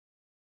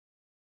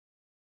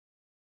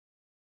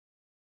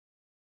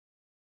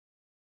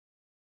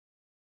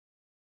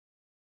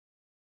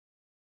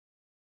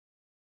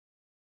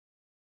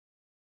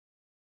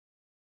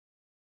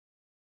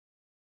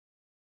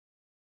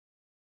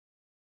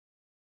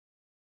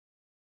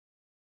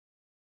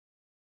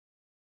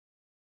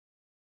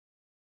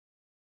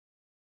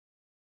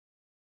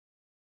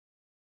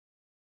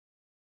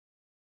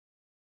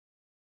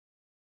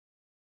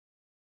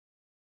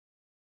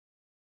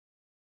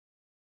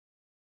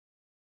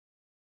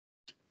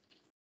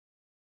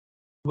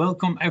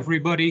Welcome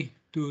everybody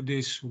to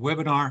this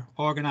webinar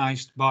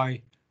organized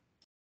by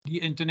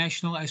the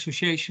International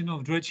Association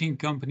of Dredging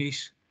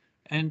Companies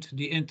and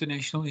the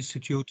International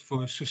Institute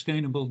for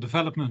Sustainable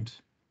Development.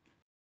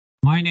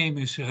 My name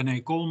is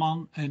René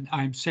Koolman and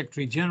I'm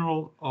Secretary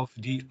General of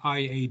the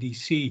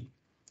IADC.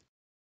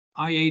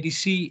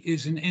 IADC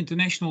is an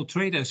international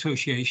trade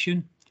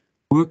association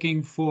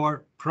working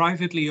for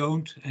privately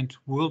owned and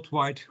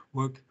worldwide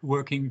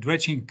working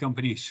dredging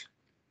companies.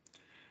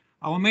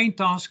 Our main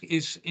task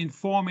is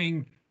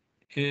informing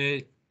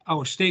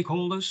our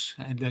stakeholders,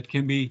 and that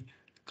can be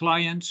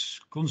clients,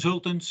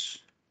 consultants,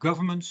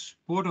 governments,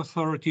 port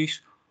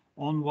authorities,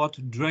 on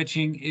what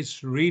dredging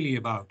is really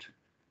about.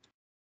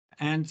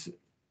 And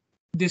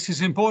this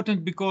is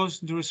important because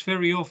there is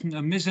very often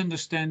a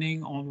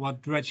misunderstanding on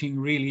what dredging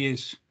really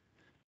is.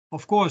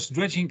 Of course,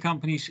 dredging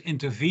companies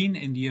intervene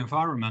in the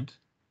environment,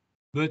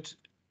 but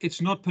it's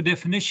not per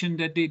definition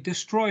that they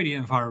destroy the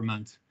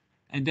environment,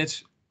 and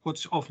that's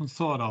what's often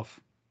thought of.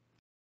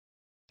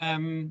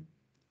 In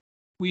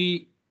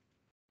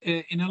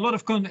a lot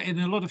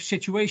of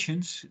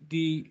situations,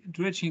 the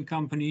dredging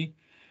company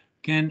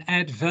can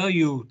add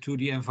value to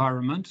the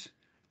environment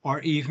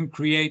or even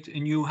create a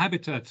new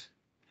habitat.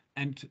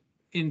 And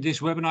in this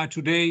webinar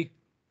today,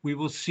 we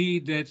will see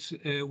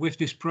that with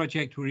this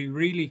project, we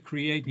really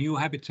create new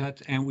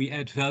habitat and we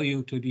add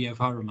value to the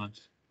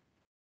environment.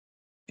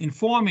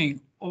 Informing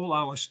all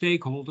our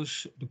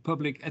stakeholders, the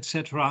public,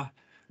 etc.,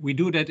 we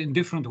do that in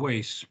different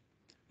ways.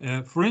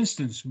 For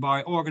instance,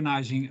 by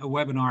organizing a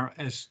webinar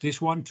as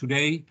this one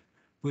today,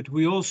 but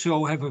we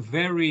also have a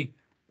very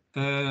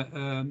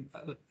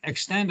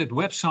extended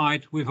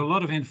website with a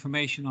lot of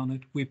information on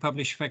it. We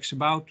publish facts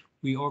about,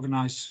 we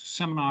organize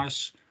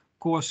seminars,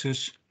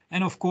 courses,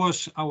 and of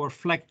course our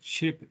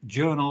flagship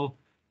journal,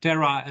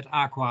 Terra et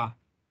Aqua.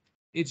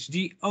 It's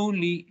the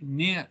only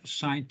near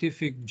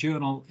scientific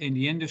journal in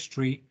the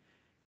industry,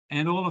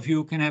 and all of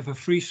you can have a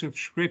free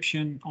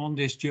subscription on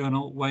this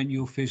journal when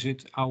you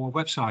visit our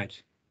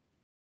website.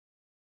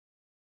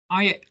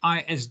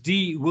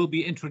 IISD will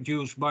be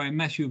introduced by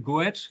Matthew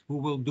Gouet, who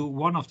will do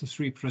one of the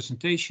three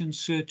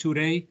presentations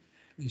today,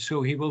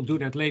 so he will do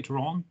that later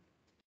on.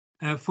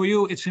 For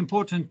you, it's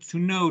important to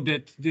know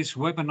that this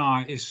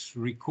webinar is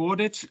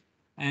recorded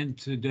and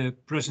the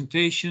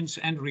presentations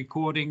and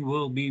recording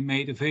will be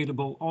made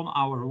available on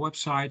our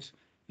website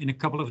in a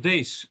couple of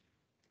days.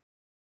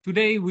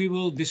 Today we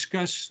will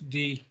discuss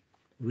the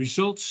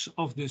results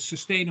of the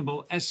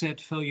sustainable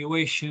asset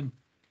valuation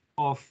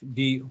of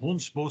the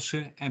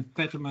Hondsbossche and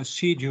Pettemer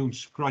sea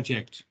dunes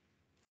project.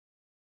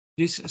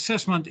 This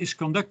assessment is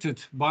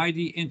conducted by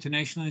the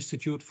International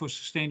Institute for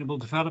Sustainable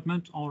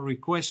Development on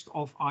request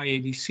of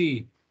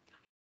IADC.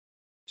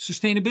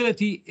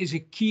 Sustainability is a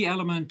key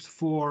element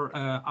for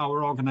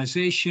our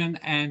organization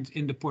and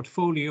in the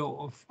portfolio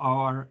of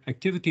our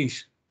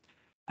activities.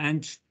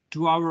 And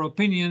to our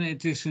opinion,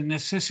 it is a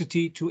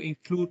necessity to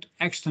include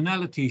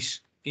externalities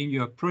in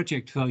your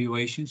project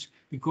valuations,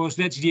 because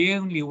that's the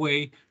only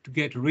way to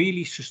get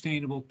really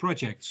sustainable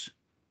projects.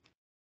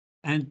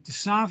 And the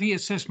SAVi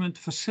assessment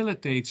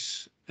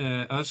facilitates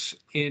us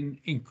in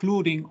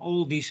including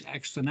all these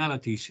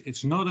externalities.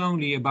 It's not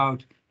only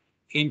about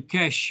in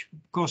cash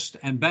cost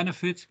and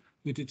benefit,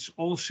 but it's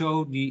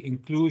also the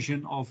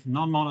inclusion of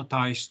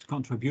non-monetized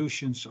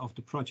contributions of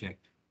the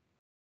project.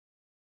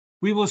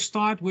 We will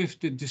start with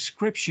the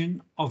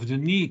description of the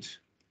need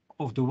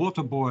of the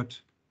waterboard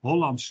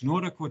Holland's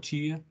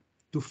Noorderkwartier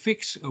to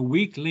fix a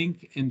weak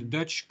link in the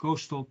Dutch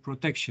coastal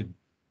protection.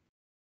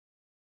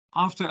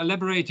 After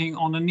elaborating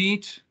on the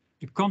need,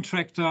 the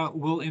contractor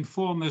will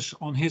inform us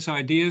on his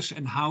ideas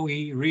and how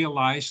he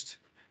realized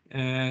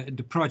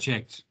the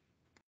project.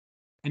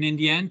 And in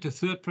the end, the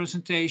third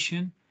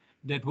presentation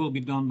that will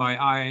be done by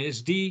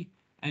IISD,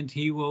 and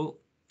he will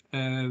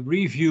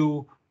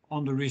review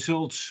on the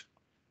results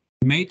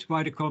made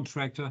by the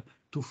contractor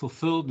to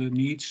fulfill the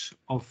needs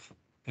of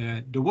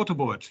the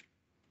waterboard.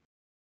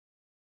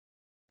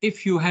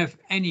 If you have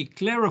any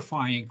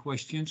clarifying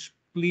questions,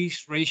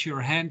 please raise your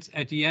hand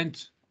at the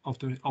end of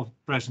the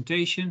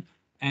presentation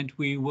and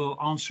we will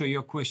answer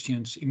your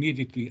questions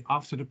immediately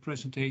after the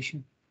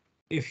presentation.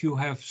 If you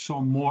have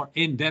some more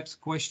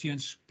in-depth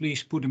questions,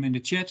 please put them in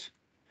the chat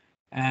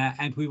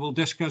and we will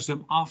discuss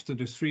them after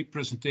the three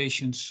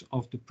presentations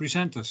of the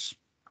presenters.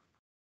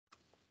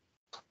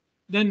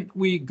 Then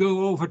we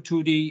go over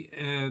to the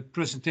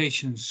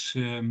presentations.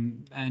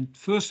 And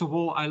first of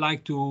all, I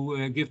like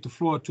to give the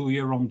floor to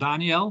Jeroen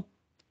Daniel.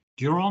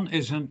 Jeroen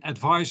is an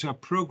advisor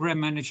program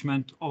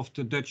management of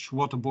the Dutch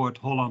waterboard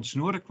Holland's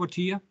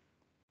Noorderkwartier,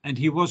 and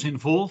he was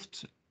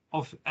involved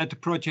at the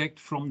project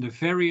from the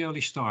very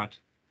early start.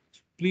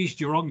 Please,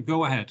 Jeroen,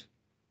 go ahead.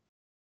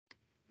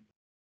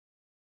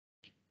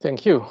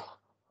 Thank you.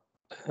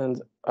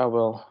 And I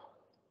will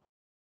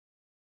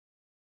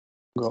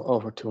go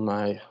over to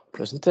my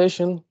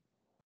presentation.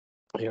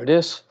 Here it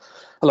is.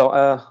 Hello,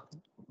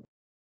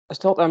 as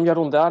told, I'm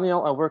Jeroen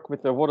Daniel. I work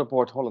with the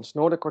waterboard Holland's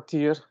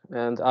Noorderkwartier,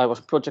 and I was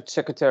project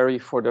secretary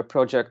for the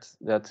project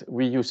that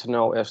we used to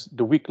know as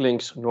the Weak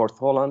Links North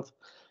Holland.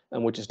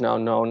 and which is now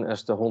known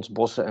as the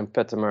Hondsbossche and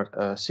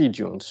Pettemer sea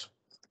dunes.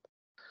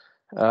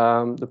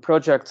 The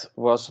project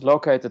was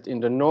located in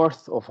the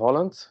north of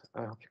Holland.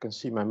 I hope you can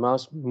see my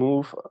mouse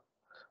move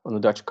on the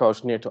Dutch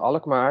coast near to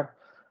Alkmaar.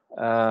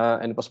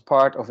 And it was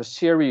part of a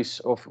series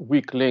of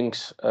weak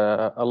links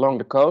along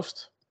the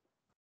coast.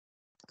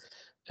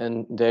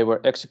 And they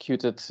were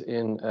executed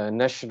in a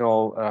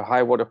national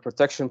high water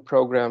protection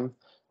program,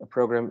 a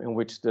program in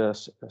which the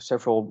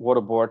several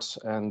water boards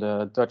and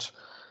the Dutch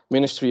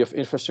Ministry of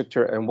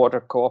Infrastructure and Water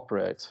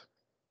cooperate.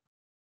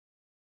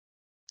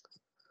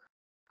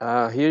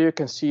 Here you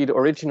can see the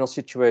original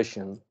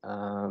situation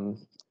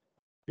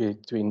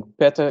between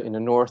Pette in the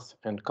north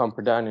and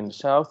Kamperduin in the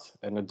south,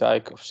 and a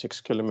dike of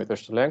 6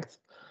 kilometers length.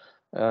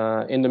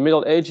 In the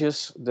Middle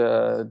Ages,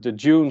 the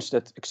dunes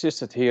that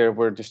existed here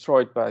were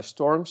destroyed by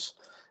storms,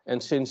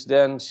 and since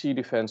then sea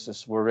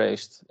defenses were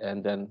raised,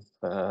 and then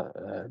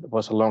there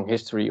was a long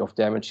history of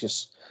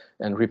damages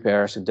and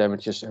repairs and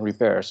damages and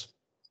repairs.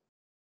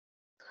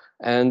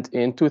 And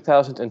in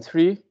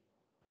 2003,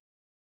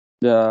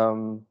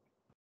 the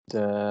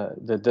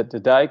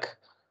dike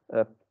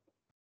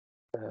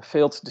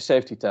failed the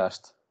safety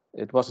test.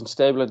 It wasn't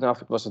stable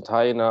enough, it wasn't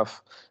high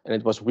enough, and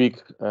it was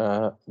weak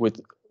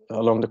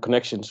along the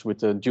connections with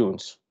the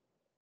dunes.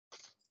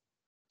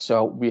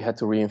 So we had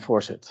to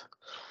reinforce it.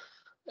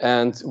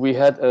 And we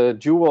had a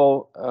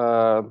dual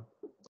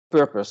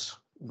purpose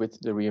with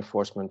the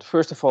reinforcement.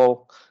 First of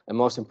all, and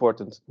most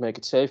important, make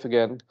it safe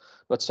again.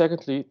 But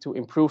secondly, to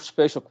improve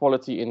spatial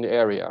quality in the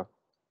area.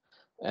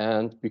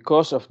 And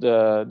because of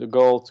the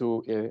goal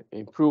to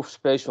improve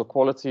spatial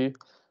quality,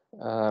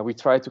 we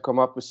tried to come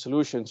up with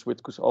solutions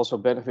which could also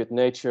benefit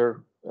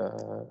nature,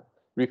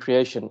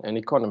 recreation, and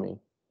economy.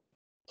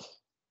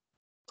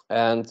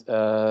 And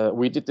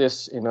we did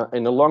this in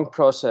a long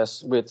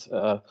process with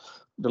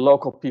the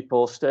local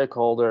people,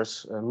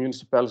 stakeholders,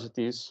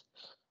 municipalities.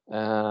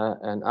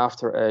 And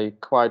after a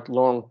quite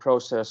long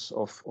process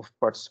of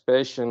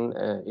participation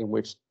in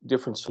which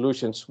different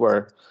solutions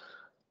were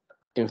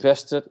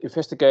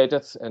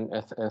investigated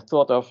and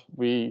thought of,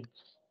 we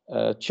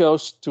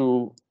chose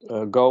to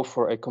go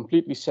for a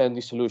completely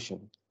sandy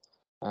solution.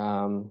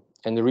 And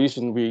the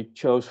reason we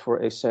chose for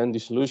a sandy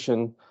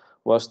solution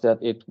was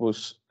that it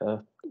was,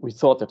 we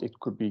thought that it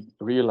could be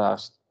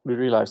realized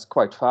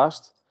quite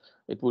fast.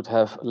 It would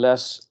have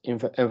less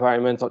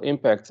environmental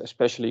impact,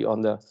 especially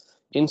on the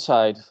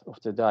inside of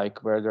the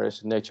dike where there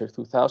is a Nature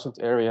 2000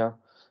 area.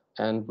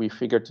 And we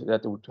figured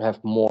that it would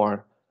have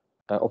more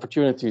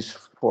opportunities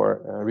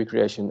for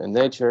recreation and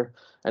nature.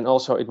 And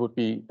also it would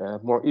be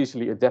more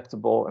easily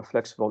adaptable and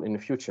flexible in the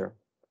future.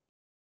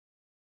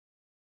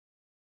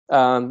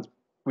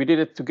 We did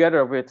it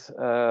together with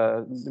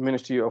the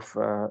Ministry of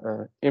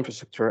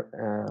Infrastructure.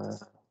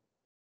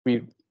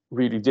 We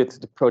really did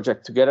the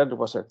project together. There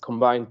was a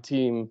combined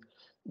team.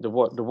 The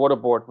water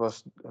board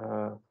was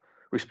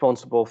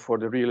responsible for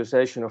the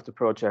realization of the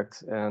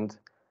project, and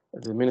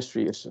the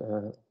ministry is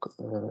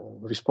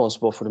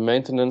responsible for the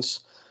maintenance,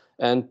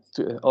 and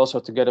also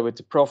together with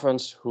the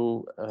province,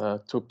 who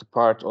took the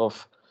part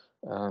of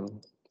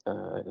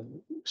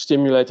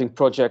stimulating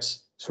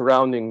projects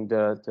surrounding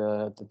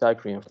the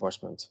dike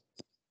reinforcement.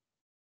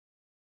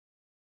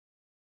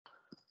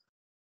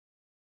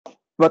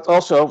 But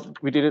also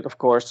we did it, of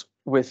course,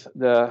 with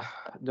the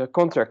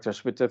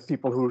contractors, with the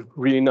people who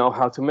really know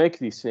how to make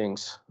these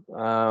things.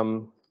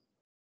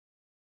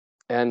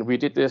 And we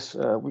did this,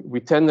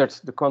 we tendered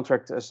the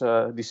contract as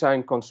a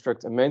design,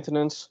 construct, and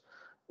maintenance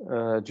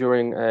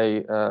during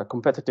a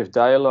competitive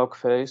dialogue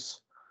phase.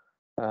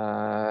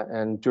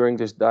 And during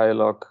this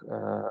dialogue,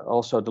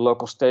 also the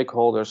local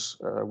stakeholders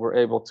were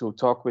able to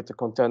talk with the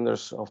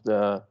contenders of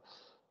for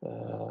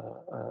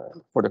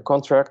the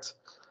contract.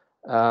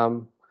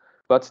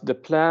 But the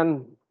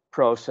plan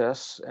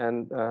process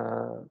and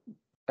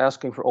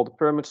asking for all the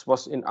permits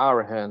was in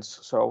our hands.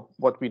 So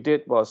what we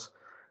did was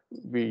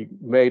we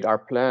made our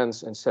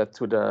plans and said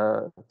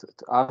to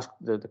ask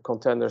the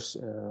contenders,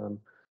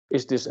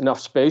 is this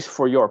enough space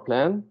for your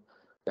plan?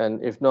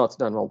 And if not,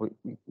 then well, we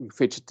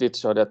fidgeted it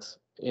so that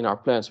in our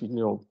plans, we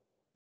know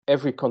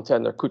every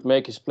contender could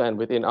make his plan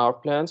within our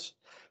plans.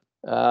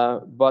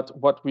 But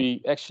what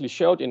we actually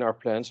showed in our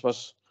plans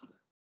was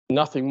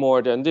nothing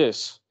more than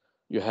this.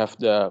 You have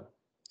the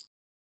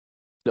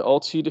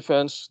old sea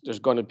defense, there's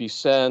going to be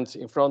sand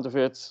in front of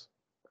it,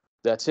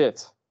 that's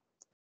it.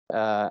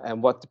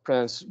 And what the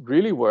plans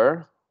really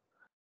were,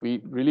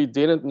 we really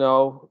didn't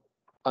know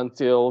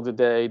until the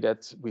day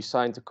that we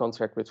signed the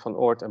contract with Van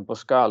Oort and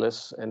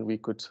Boskalis, and we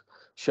could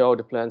show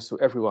the plans to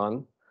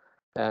everyone.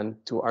 And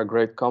to our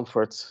great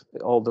comfort,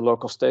 all the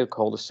local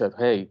stakeholders said,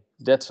 hey,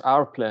 that's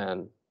our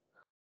plan.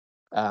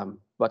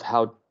 But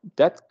how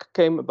that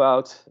came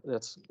about,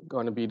 that's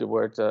going to be the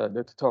word,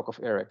 the talk of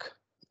Eric.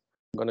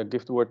 I'm going to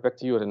give the word back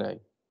to you, René.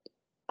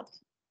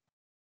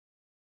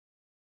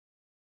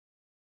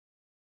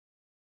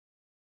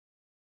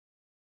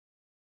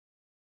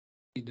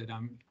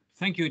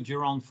 Thank you,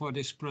 Jeroen, for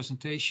this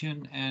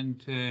presentation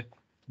and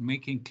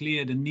making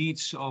clear the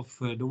needs of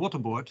the water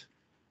board.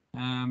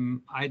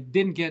 I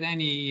didn't get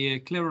any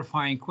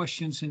clarifying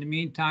questions in the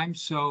meantime,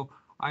 so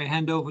I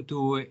hand over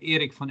to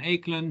Erik van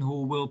Ekelen,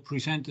 who will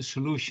present the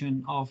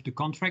solution of the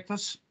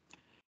contractors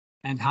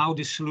and how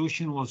this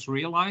solution was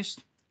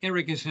realized.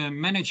 Erik is a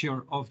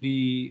manager of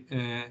the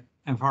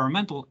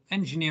environmental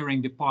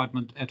engineering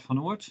department at Van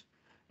Oort,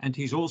 and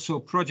he's also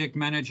project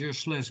manager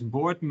 /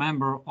 board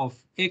member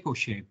of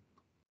EcoShape.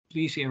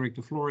 Please, Erik,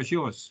 the floor is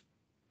yours.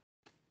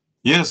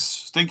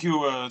 Yes, thank you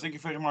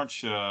very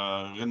much,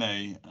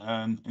 René.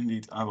 And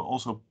indeed, I will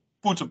also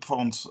put up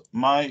front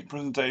my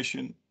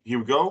presentation. Here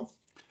we go.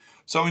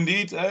 So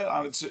indeed,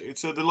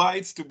 it's a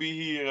delight to be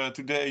here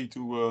today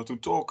to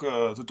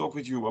talk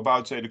with you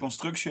about, say, the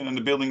construction and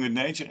the building with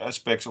nature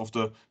aspects of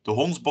the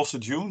Hondsbossche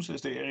dunes,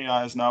 as the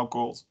area is now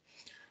called.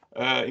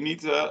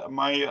 Indeed,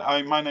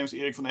 my name is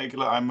Erik van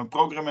Ekelen. I'm a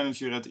program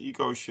manager at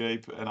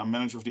EcoShape, and I'm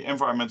manager of the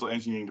environmental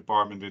engineering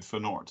department with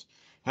Van Oort.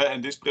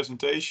 And this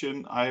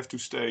presentation, I have to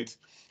state,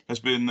 has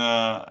been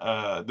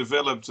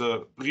developed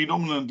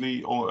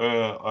predominantly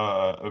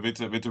with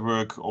the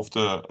work of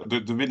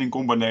the winning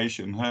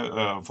combination,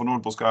 Van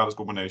Oort-Boskalis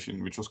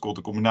combination, which was called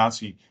the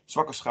combinatie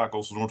zwakke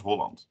schakels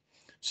Noord-Holland.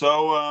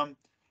 So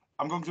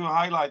I'm going to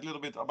highlight a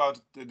little bit about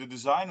the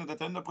design of the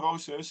tender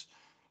process,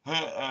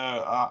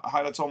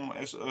 highlight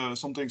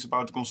some things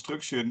about the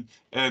construction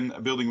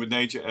and building with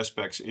nature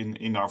aspects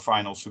in our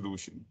final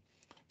solution.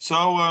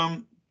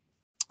 So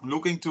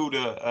looking to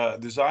the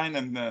design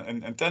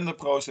and tender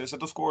process,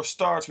 that of course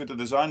starts with the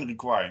design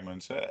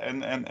requirements.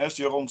 And as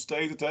Jeroen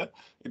stated,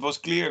 it was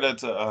clear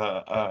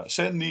that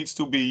sand needs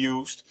to be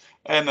used.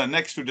 And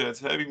next to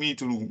that, we need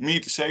to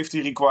meet the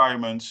safety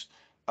requirements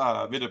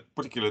with a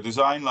particular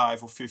design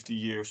life of 50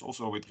 years,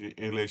 also with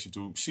relation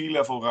to sea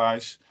level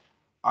rise.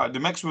 The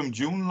maximum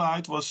dune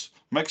height was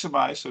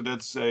maximized, so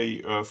that's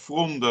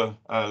from the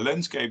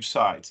landscape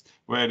side,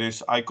 where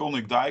this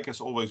iconic dike has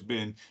always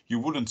been, you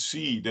wouldn't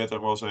see that there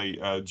was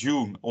a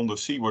dune on the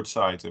seaward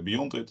side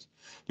beyond it.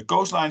 The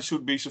coastline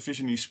should be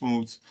sufficiently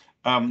smooth,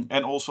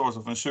 and all sorts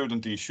of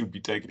uncertainties should be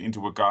taken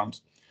into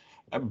account.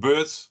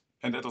 But,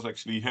 and that was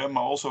actually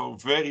also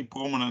very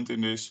prominent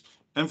in this,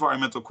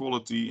 environmental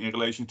quality in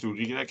relation to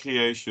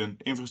recreation,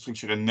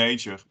 infrastructure and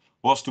nature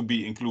was to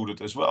be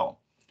included as well.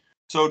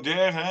 So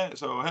there,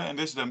 and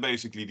this is then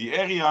basically the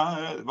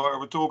area where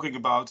we're talking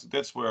about.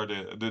 That's where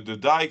the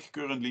dike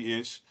currently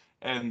is,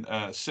 and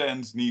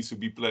sand needs to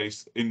be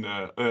placed in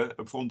the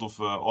front of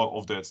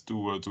that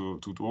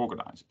to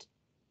organize it.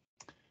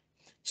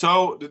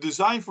 So the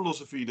design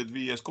philosophy that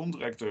we as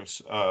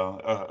contractors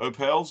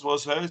upheld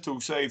was to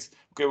say,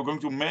 okay, we're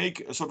going to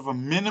make a sort of a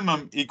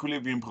minimum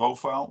equilibrium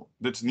profile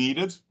that's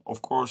needed.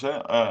 Of course,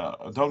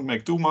 don't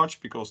make too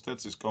much because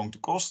that is going to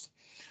cost.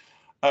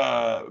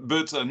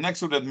 But next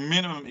to that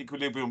minimum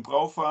equilibrium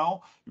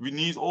profile, we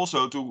need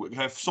also to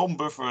have some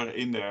buffer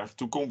in there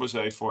to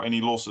compensate for any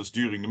losses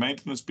during the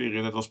maintenance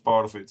period. That was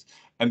part of it.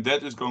 And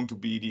that is going to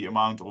be the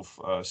amount of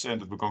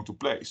sand that we're going to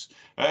place.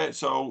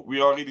 So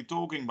we are really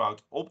talking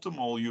about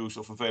optimal use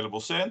of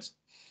available sand,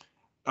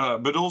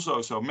 but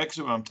also so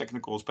maximum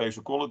technical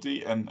spatial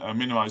quality and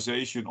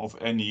minimization of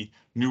any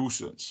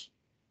nuisance.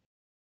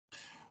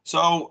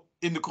 So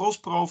in the cross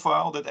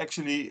profile, that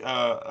actually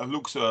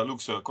looks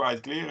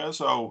quite clear.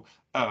 So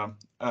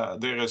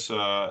there is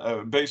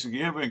basically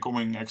here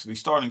coming actually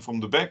starting from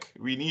the back.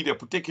 We need a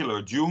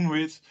particular dune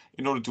width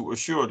in order to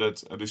assure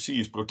that the sea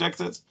is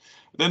protected.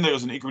 Then there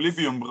is an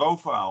equilibrium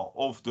profile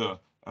of the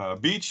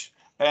beach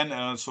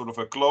and sort of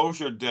a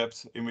closure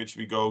depth in which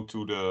we go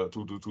to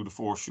the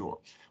foreshore.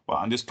 Well,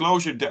 and this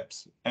closure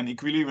depth and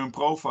equilibrium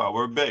profile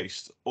were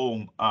based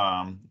on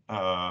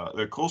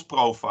the cross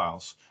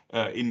profiles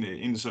in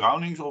the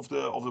surroundings of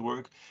the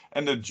work,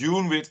 and the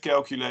dune width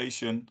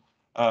calculation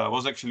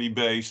was actually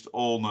based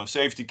on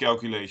safety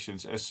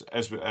calculations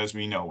as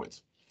we know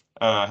it,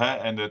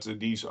 and that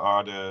these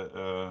are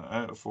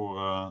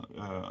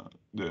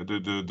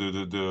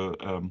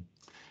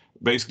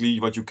basically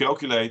what you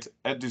calculate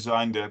at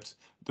design depth,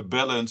 the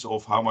balance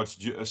of how much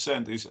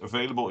sand is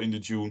available in the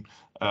dune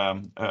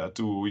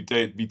to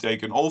be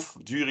taken off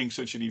during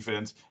such an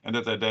event, and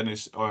that there then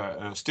is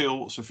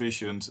still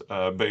sufficient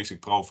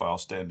basic profile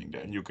standing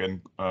there. And you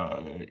can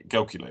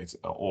calculate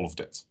all of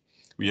that.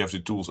 We have the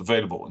tools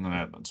available in the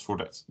Netherlands for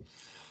that.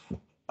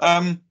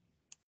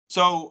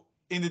 So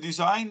in the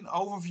design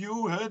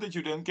overview that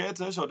you then get,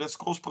 so that's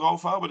cross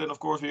profile, but then of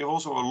course we have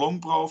also a long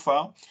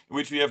profile in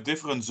which we have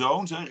different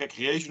zones,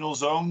 recreational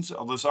zones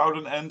on the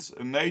southern end,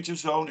 a nature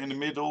zone in the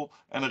middle,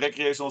 and a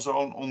recreational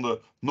zone on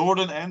the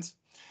northern end.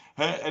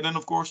 And then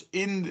of course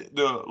in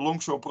the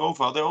longshore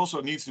profile there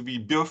also needs to be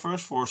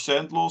buffers for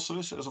sand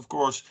losses, as of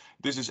course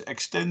this is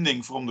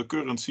extending from the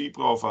current sea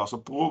profile, so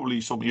probably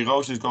some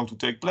erosion is going to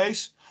take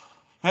place.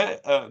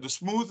 The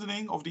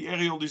smoothening of the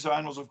aerial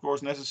design was of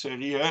course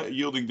necessary,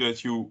 yielding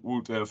that you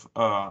would have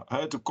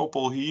to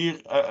couple here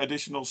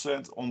additional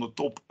sand on the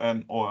top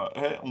and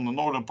on the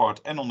northern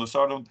part and on the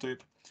southern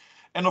tip.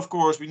 And of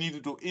course we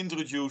needed to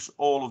introduce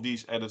all of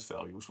these added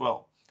values.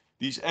 Well,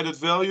 these added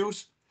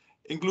values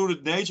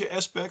included nature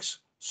aspects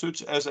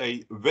such as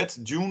a wet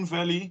dune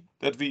valley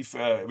that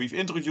we've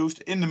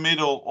introduced in the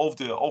middle of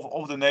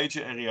the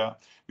nature area.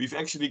 We've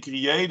actually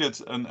created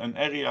an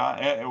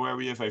area where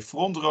we have a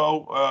front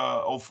row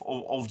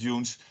of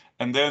dunes,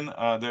 and then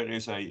there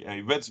is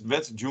a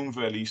wet dune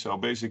valley. So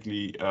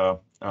basically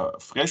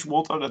fresh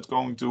water that's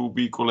going to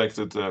be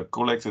collected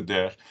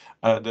there.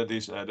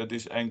 That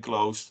is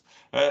enclosed,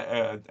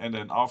 and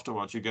then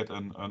afterwards you get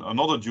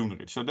another dune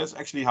ridge. So that's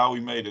actually how we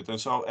made it. And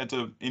so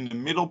in the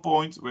middle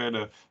point where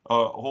the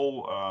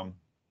whole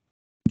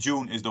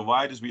dune is the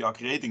widest, we are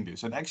creating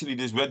this. And actually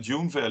this wet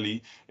dune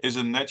valley is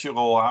a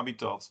natural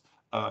habitat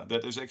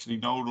that is actually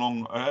no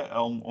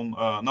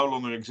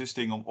longer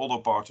existing on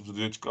other parts of the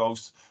Dutch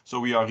coast. So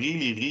we are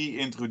really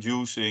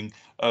reintroducing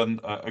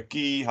a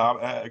key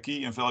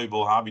and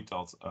valuable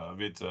habitat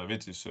with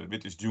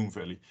this dune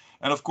valley.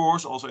 And of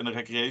course, also in a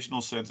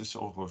recreational sense, it's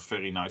also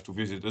very nice to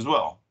visit as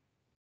well.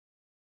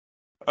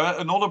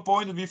 Another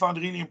point that we found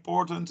really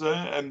important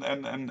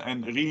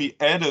and really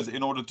added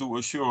in order to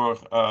assure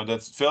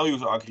that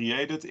values are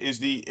created is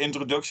the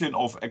introduction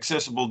of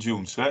accessible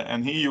dunes.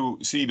 And here you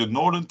see the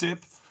northern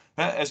tip.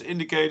 As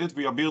indicated,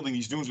 we are building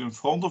these dunes in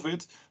front of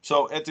it.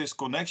 So at this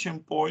connection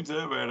point,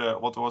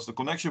 what was the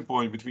connection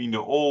point between the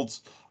old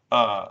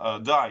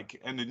dike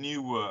and the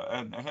new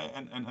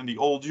and the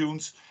old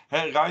dunes,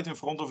 right in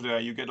front of there,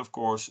 you get, of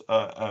course,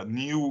 a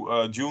new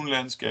dune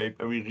landscape,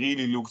 and we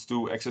really looked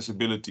to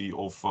accessibility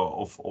of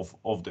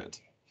that.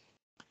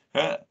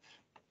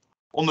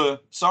 On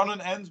the southern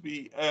end,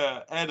 we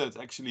added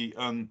actually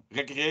a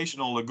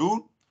recreational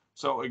lagoon.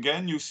 So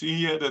again, you see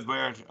here that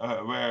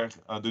where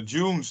the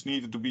dunes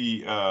needed to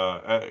be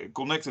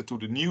connected to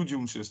the new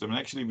dune system, and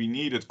actually we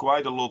needed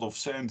quite a lot of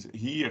sand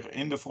here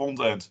in the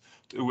front end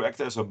to act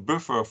as a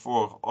buffer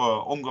for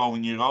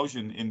ongoing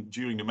erosion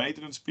during the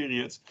maintenance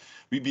period.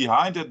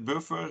 Behind that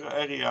buffer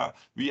area,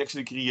 we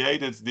actually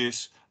created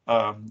this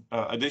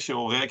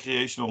additional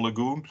recreational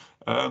lagoon,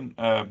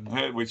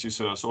 which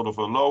is a sort of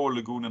a lower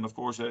lagoon, and of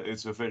course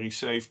it's a very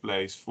safe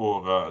place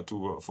for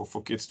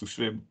kids to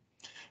swim.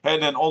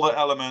 And then other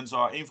elements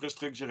are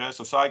infrastructure,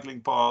 so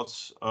cycling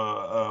paths,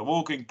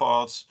 walking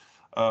paths,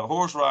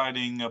 horse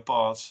riding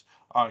paths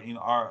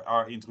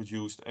are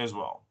introduced as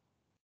well.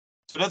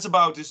 So that's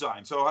about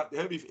design. So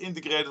we've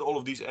integrated all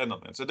of these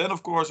elements. And then,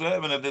 of course,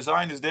 when the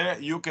design is there,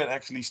 you can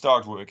actually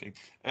start working.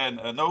 And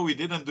no, we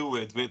didn't do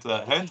it with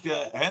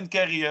hand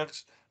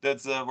carriers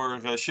that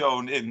were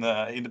shown in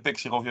the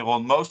picture of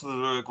Jeroen. Most of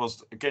the work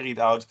was carried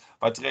out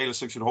by trailer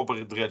suction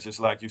hopper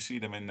dredges, like you see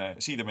them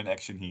in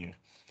action here.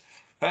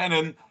 And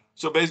then,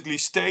 so basically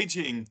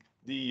staging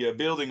the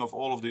building of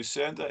all of this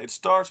center, it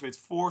starts with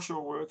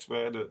foreshore works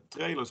where the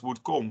trailers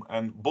would come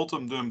and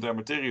bottom dump their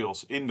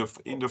materials in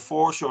the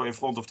foreshore in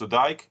front of the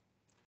dike.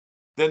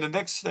 Then the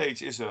next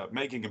stage is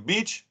making a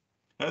beach,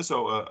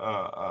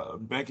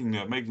 making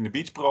the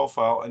beach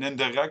profile, and then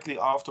directly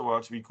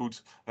afterwards we could,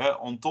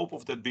 on top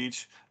of that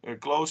beach,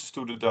 closest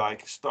to the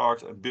dike,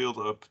 start and build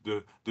up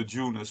the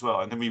dune as well.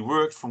 And then we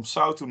worked from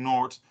south to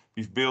north.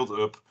 We've built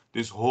up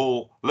this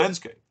whole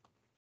landscape.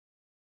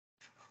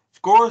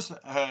 Of course,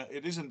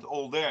 it isn't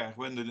all there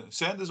when the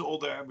sand is all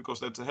there,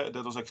 because that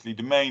was actually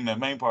the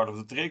main part of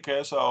the trick.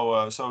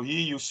 So here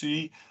you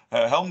see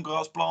helm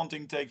grass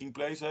planting taking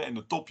place. In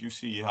the top you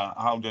see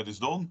how that is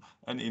done,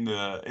 and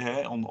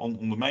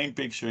on the main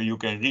picture you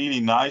can really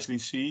nicely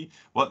see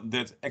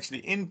that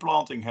actually in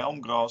planting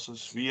helm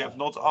grasses we have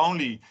not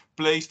only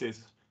placed it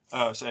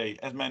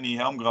as many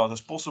helm grass as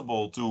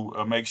possible to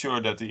make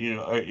sure that the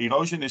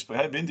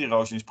wind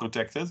erosion is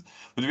protected,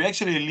 but we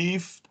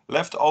actually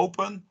left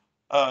open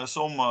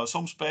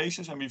some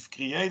spaces, and we've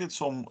created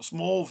some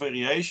small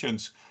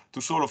variations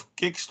to sort of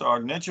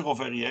kickstart natural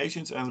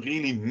variations and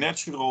really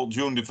natural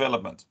dune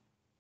development.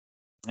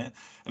 And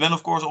then,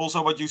 of course,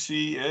 also what you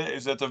see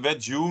is that the wet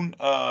dune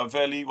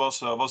valley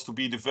was to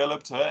be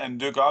developed and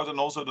dug out, and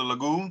also the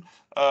lagoon.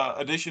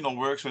 Additional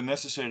works were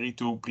necessary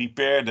to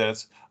prepare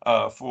that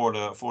for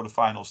the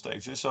final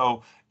stages.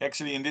 So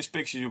actually, in this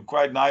picture, you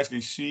quite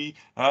nicely see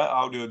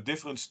how the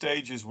different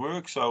stages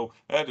work. So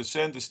the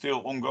sand is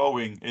still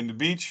ongoing in the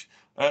beach.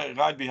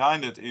 Right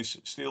behind it is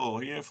still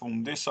here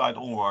from this side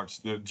onwards.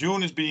 The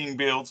dune is being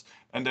built,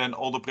 and then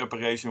all the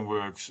preparation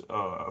works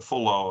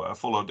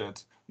follow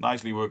that,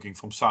 nicely working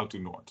from south to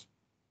north.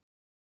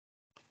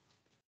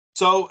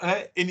 So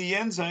in the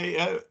end,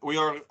 we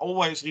are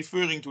always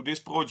referring to this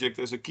project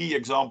as a key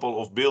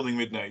example of building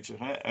with nature.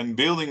 And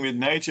building with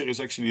nature is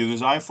actually a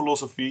design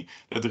philosophy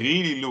that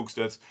really looks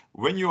that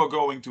when you are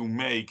going to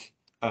make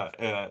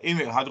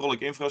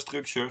hydraulic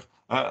infrastructure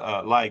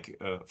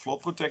like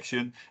flood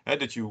protection,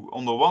 that you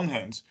on the one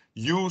hand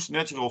use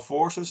natural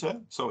forces.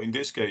 So in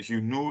this case,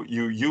 you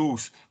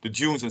use the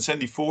dunes and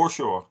sandy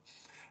foreshore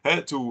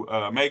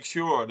to make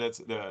sure that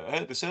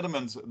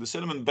the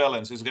sediment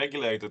balance is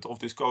regulated of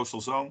this coastal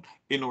zone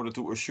in order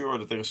to assure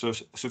that there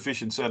is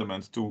sufficient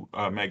sediment to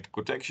make the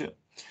protection.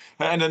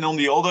 And then on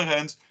the other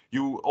hand,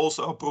 you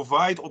also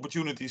provide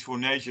opportunities for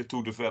nature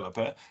to develop.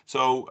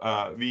 So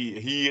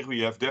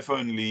we have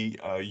definitely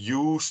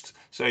used,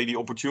 say, the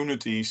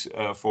opportunities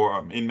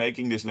in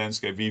making this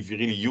landscape. We've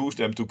really used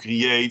them to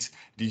create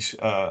these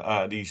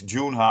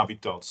dune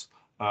habitats.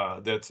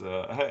 And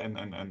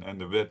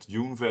the wet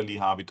dune valley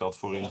habitat,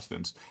 for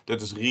instance,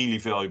 that is really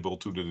valuable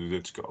to the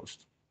Dutch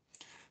coast.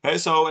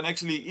 So, and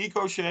actually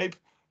EcoShape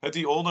had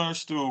the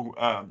honors to,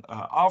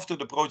 after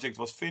the project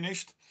was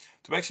finished,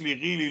 to actually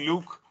really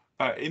look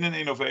in an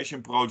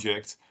innovation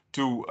project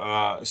to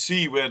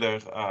see whether,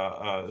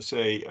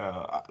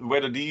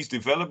 whether these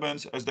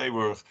developments, as they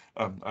were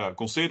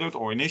considered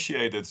or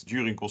initiated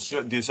during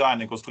design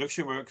and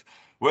construction work,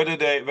 whether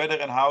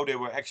and how they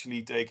were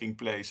actually taking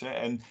place.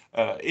 And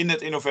in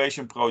that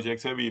innovation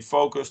project, we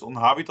focused on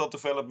habitat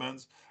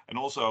development, and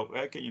also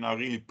can you now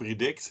really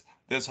predict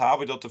that's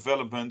habitat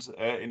development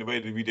in the way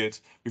that we did.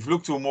 We've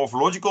looked to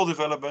morphological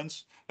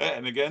developments,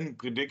 and again,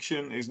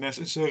 prediction is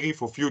necessary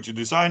for future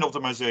design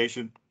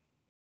optimization.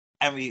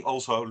 And we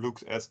also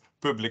looked at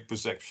public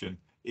perception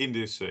in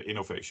this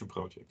innovation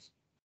project.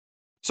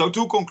 So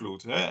to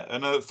conclude,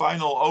 and a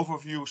final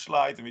overview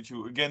slide in which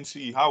you again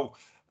see how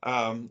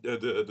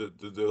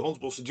the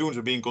Hondsbossche dunes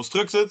are being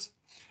constructed.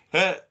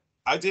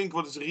 I think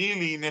what is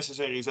really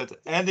necessary is that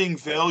adding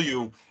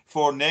value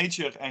for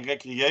nature and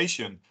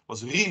recreation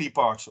was really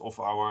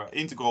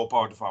integral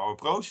part of our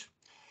approach.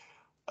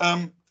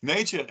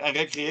 Nature and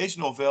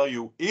recreational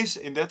value is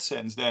in that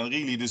sense then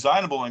really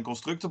designable and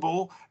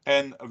constructible,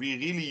 and we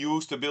really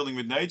use the building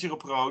with nature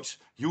approach,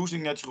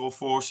 using natural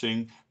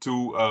forcing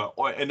to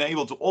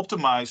enable to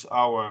optimize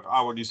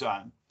our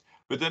design.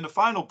 But then the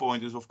final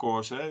point is, of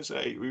course,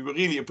 we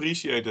really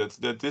appreciated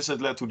that this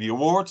had led to the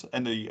award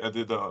and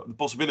the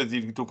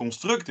possibility to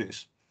construct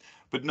this.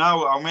 But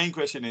now our main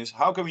question is,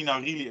 how can we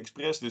now really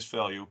express this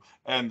value?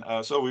 And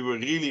so we were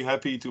really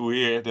happy to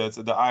hear that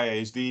the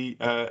IISD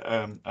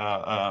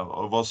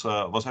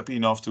was happy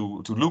enough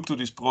to look to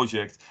this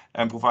project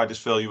and provide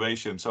this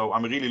valuation. So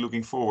I'm really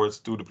looking forward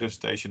to the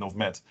presentation of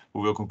Matt,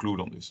 who will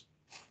conclude on this.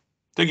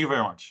 Thank you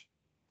very much.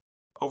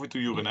 Over to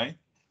you, René.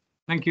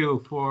 Thank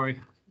you for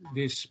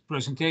this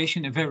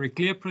presentation, a very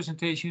clear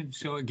presentation.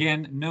 So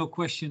again, no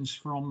questions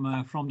from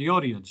the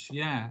audience.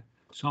 Yeah,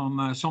 some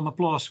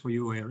applause for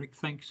you, Eric.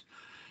 Thanks.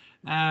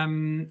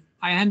 I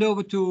hand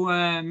over to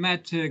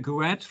Matt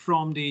Gouet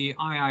from the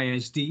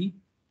IISD.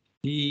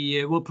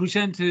 He will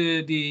present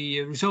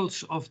the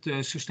results of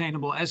the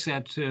sustainable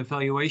asset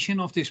valuation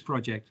of this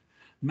project.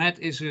 Matt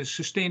is a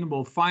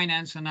sustainable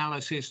finance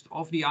analyst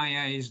of the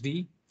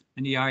IISD,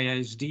 and the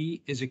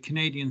IISD is a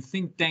Canadian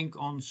think tank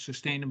on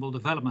sustainable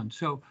development.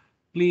 So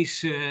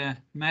please,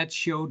 Matt,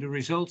 show the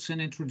results and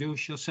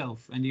introduce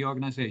yourself and the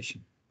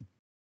organization.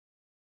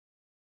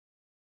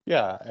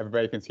 Yeah,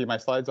 everybody can see my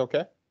slides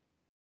okay?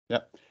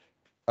 Yep.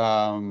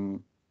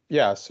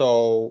 Yeah,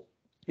 so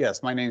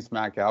yes, my name is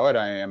Matt Gowett.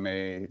 I am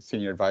a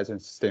senior advisor in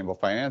sustainable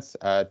finance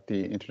at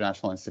the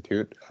International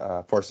Institute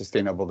for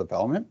Sustainable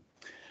Development.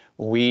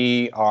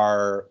 We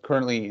are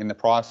currently in the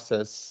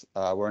process,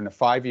 we're in a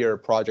 5-year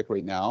project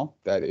right now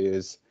that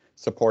is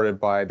supported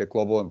by the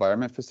Global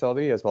Environment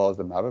Facility as well as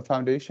the MAVA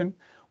Foundation,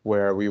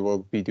 where we will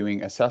be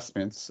doing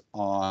assessments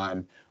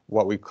on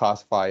what we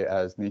classify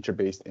as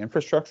nature-based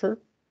infrastructure,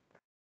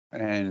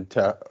 and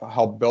to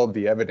help build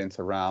the evidence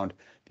around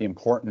the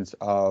importance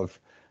of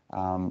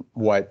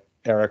what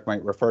Eric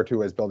might refer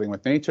to as building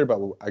with nature, but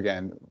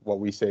again, what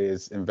we say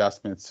is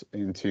investments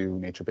into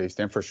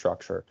nature-based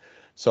infrastructure.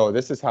 So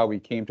this is how we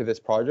came to this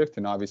project,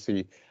 and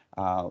obviously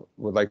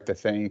would like to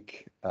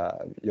thank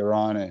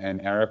Yaron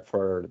and Eric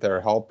for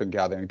their help in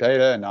gathering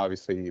data, and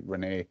obviously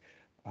Renee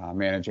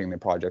managing the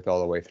project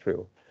all the way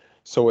through.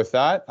 So with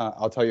that,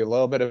 I'll tell you a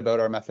little bit about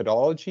our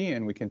methodology,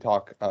 and we can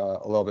talk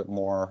a little bit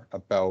more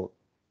about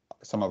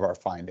some of our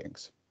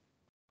findings.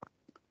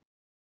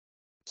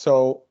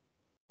 So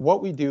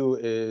what we do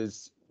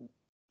is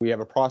we have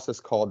a process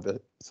called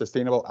the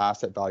Sustainable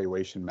Asset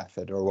Valuation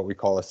Method, or what we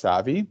call a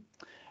SAVi.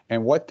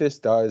 And what this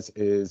does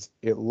is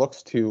it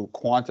looks to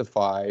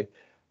quantify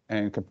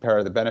and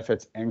compare the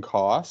benefits and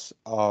costs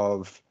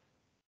of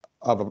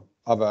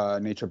a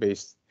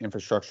nature-based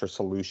infrastructure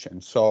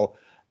solution. So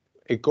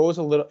it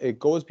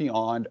goes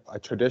beyond a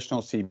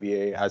traditional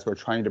CBA, as we're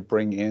trying to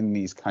bring in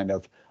these kind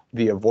of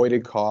the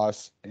avoided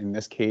costs, in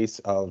this case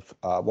of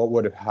what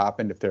would have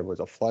happened if there was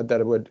a flood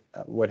that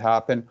would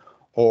happen,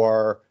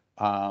 or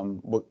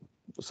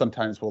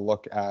sometimes we'll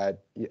look at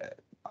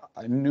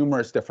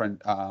numerous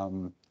different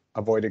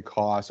avoided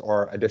costs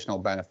or additional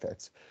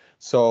benefits.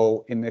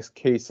 So in this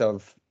case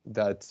of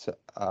that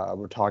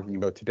we're talking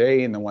about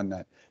today, and the one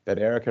that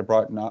Eric had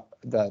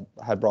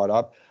brought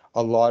up,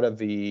 a lot of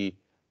the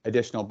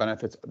additional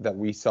benefits that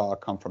we saw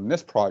come from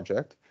this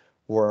project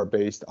were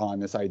based on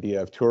this idea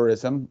of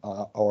tourism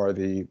or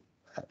the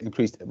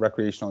increased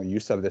recreational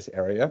use of this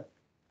area.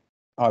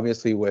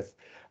 Obviously, with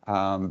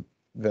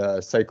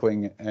the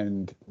cycling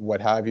and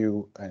what have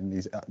you, and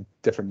these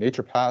different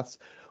nature paths,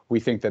 we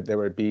think that there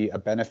would be a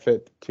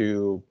benefit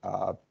to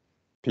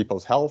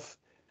people's health.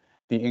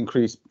 the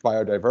increased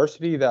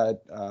biodiversity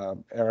that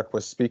Eric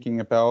was speaking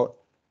about,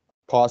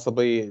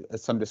 possibly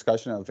some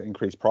discussion of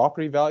increased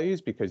property values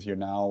because you're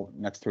now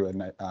next to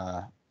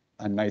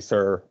a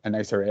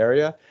nicer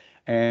area.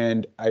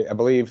 And I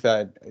believe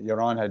that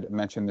Jeroen had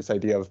mentioned this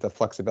idea of the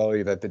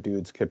flexibility that the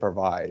dunes could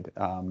provide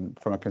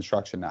from a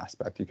construction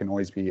aspect. You can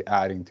always be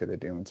adding to the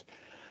dunes.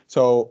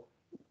 So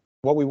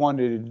what we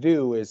wanted to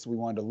do is we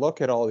wanted to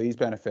look at all these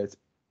benefits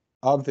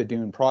of the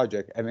dune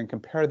project and then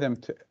compare them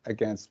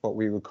against what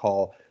we would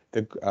call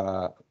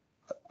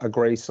a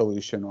gray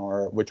solution,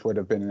 or which would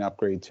have been an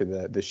upgrade to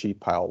the sheet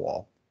pile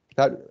wall.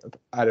 That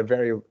at a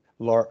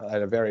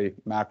very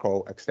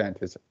macro extent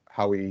is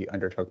how we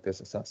undertook this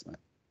assessment.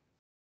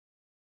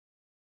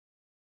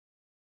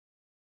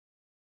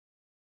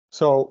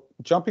 So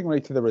jumping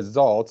right to the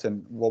results,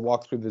 and we'll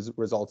walk through the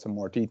results in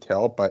more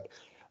detail, but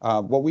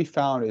what we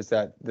found is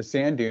that the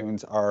sand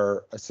dunes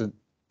are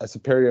a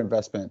superior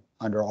investment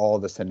under all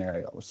the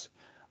scenarios.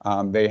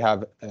 They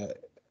have a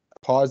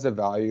positive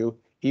value,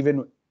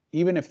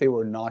 even if they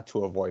were not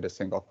to avoid a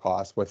single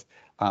cost,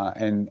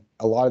 and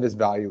a lot of this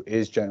value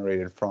is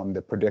generated from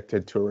the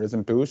predicted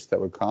tourism boost that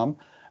would come,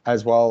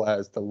 as well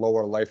as the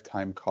lower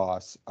lifetime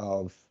costs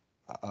of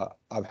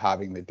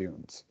having the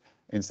dunes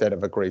instead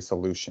of a gray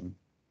solution.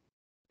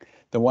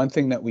 The one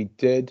thing that we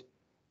did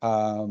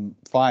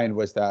find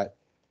was that,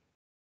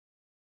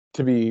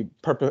 to be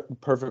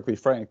perfectly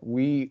frank,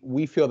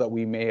 we feel that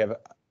we may have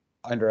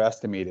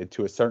underestimated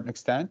to a certain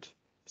extent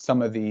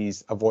some of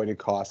these avoided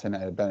costs and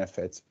added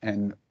benefits.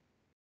 And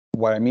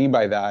what I mean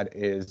by that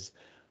is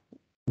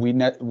we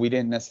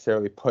didn't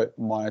necessarily put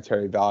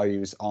monetary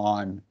values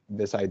on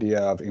this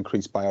idea of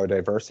increased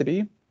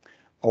biodiversity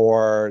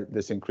or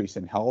this increase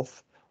in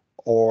health,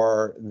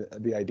 or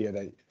the idea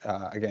that,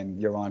 again,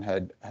 Jeroen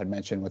had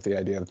mentioned with the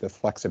idea of the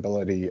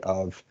flexibility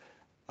of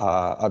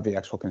the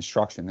actual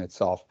construction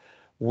itself.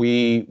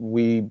 We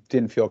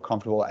didn't feel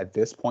comfortable at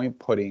this point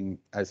putting,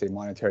 as a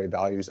monetary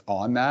values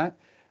on that.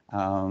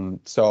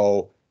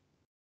 So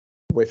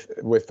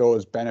with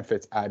those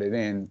benefits added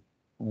in,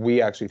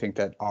 we actually think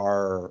that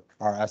our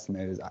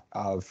estimate is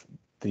of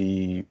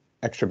the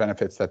extra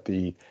benefits that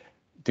the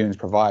dunes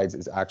provides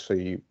is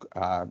actually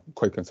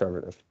quite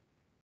conservative.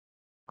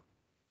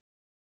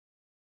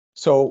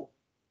 So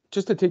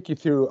just to take you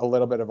through a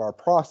little bit of our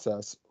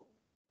process,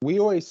 we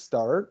always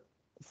start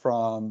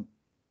from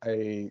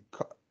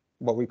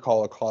what we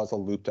call a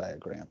causal loop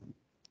diagram.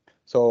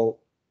 So,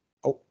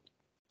 oh,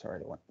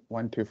 sorry,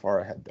 went too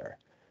far ahead there.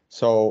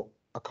 So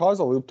a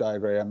causal loop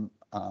diagram,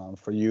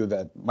 for you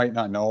that might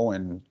not know,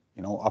 and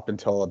up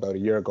until about a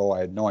year ago, I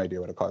had no idea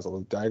what a causal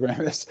loop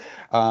diagram is.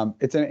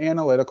 It's an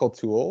analytical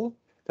tool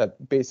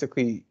that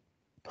basically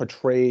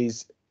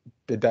portrays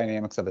the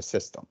dynamics of a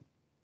system.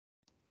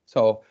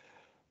 So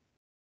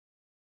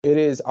it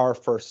is our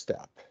first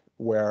step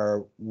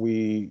where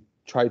we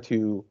try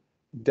to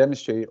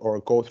demonstrate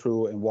or go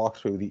through and walk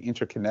through the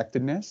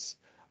interconnectedness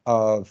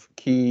of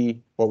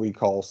key, what we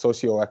call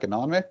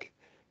socioeconomic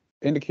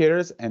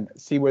indicators, and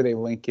see where they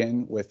link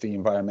in with the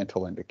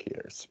environmental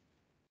indicators.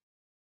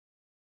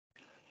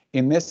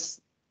 In this,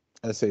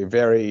 let's say,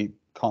 very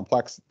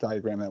complex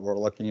diagram that we're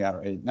looking at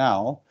right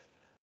now,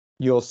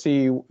 you'll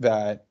see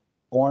that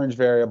orange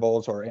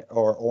variables or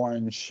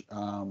orange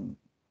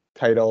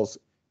titles,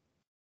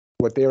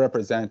 what they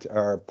represent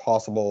are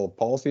possible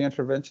policy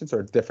interventions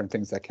or different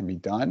things that can be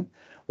done,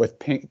 with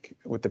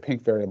the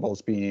pink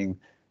variables being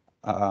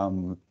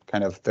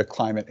kind of the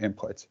climate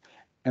inputs.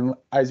 And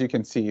as you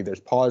can see,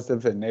 there's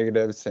positives and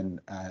negatives, and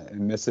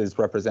this is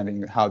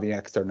representing how the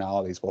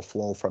externalities will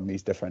flow from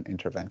these different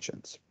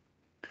interventions.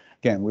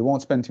 Again, we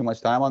won't spend too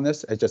much time on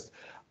this. I just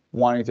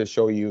wanting to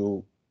show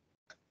you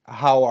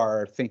how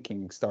our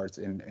thinking starts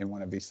in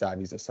one of these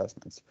SAVi's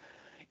assessments.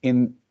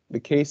 In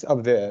the case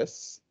of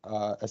this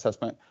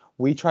assessment,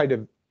 we try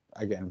to,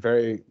 again,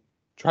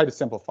 try to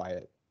simplify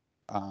it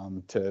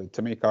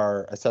to make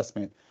our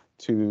assessment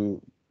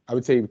to, I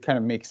would say, kind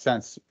of make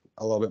sense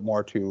a little bit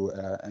more to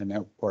an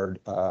outward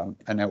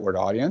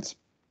audience.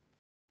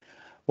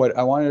 What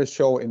I wanted to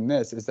show in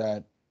this is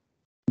that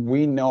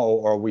we know,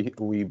 or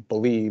we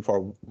believe,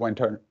 or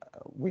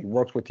we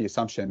worked with the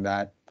assumption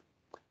that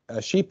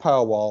a sheet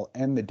pile wall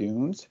and the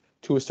dunes,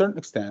 to a certain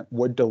extent,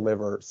 would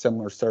deliver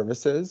similar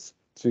services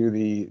to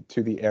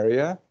the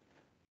area,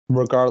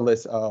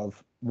 regardless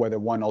of whether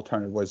one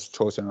alternative was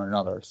chosen or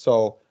another.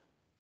 So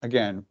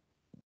again,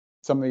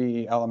 some of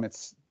the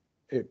elements,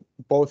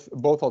 both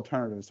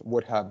alternatives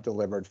would have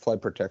delivered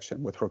flood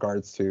protection with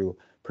regards to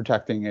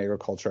protecting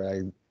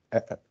agricultural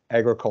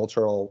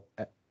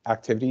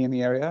activity in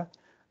the area,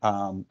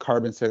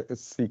 carbon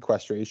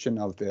sequestration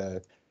of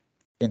the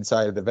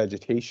inside of the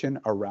vegetation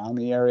around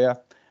the area,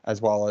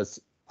 as well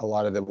as a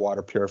lot of the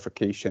water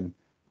purification,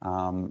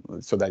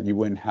 so that you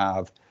wouldn't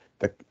have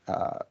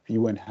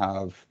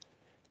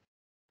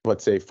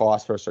let's say,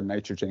 phosphorus or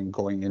nitrogen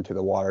going into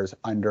the waters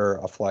under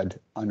a flood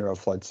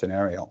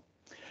scenario.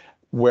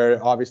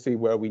 Where obviously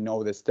where we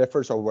know this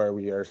differs, or where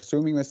we are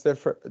assuming this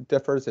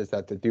differs, is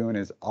that the dune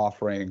is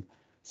offering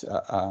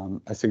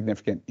a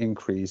significant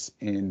increase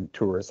in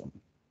tourism.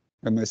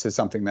 And this is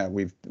something that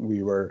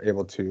we were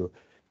able to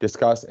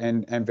discuss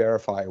and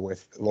verify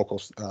with local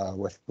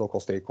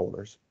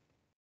stakeholders.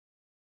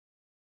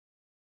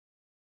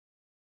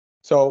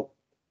 So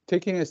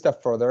taking it a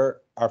step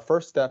further, our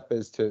first step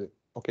is to,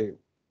 okay,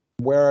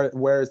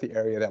 where is the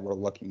area that we're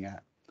looking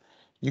at?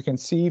 You can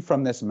see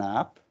from this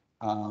map,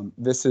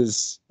 this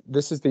is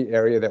the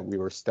area that we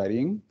were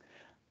studying.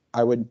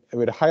 I would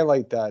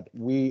highlight that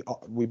we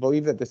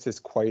believe that this is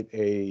quite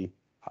a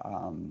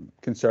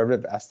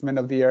conservative estimate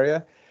of the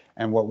area,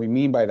 and what we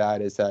mean by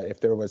that is that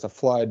if there was a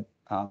flood,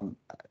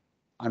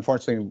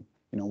 unfortunately,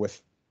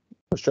 with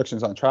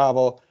restrictions on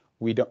travel,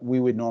 we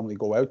would normally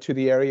go out to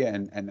the area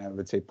and I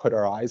would say put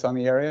our eyes on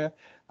the area.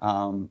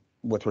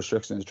 With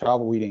restrictions on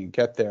travel, we didn't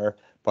get there,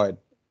 but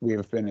we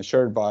have been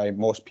assured by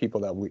most people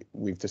that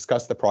we've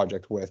discussed the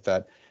project with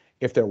that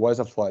if there was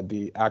a flood,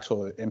 the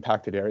actual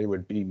impacted area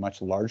would be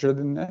much larger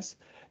than this.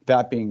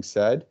 That being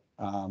said,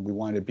 we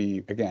want to be,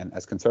 again,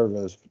 as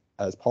conservative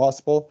as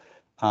possible.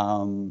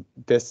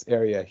 This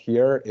area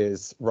here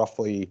is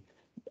roughly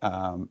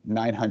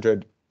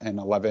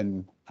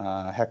 911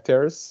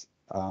 hectares,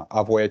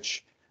 of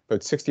which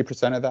about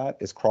 60% of that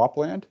is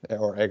cropland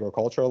or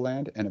agricultural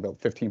land, and about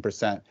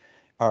 15%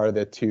 are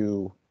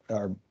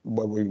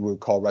what we would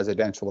call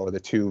residential, or the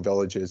two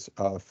villages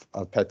of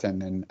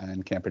Pettemer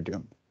and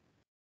Camper-Dune.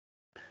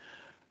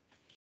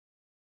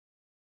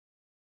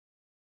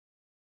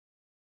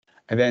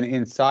 And then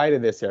inside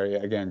of this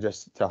area, again,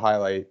 just to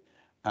highlight,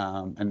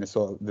 and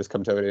this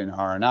comes out in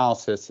our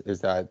analysis, is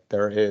that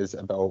there is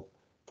about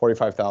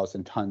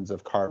 45,000 tons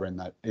of carbon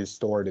that is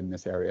stored in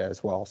this area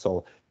as well.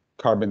 So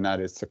carbon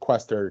that is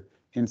sequestered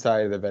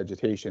inside of the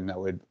vegetation that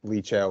would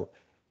leach out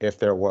if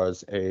there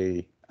was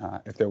a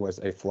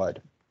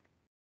flood.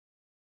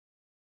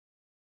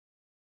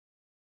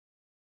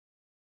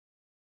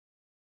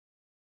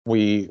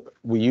 We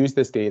use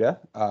this data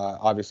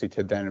obviously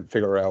to then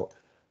figure out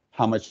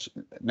how much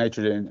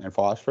nitrogen and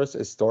phosphorus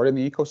is stored in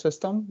the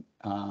ecosystem,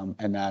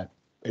 and that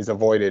is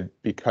avoided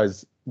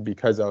because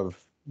of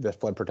the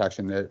flood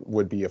protection that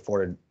would be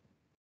afforded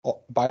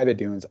by the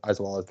dunes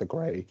as well as the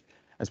gray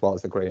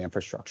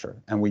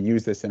infrastructure. And we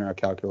use this in our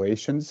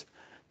calculations,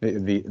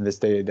 this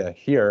data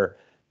here,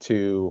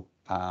 to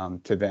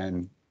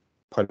then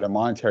put a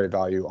monetary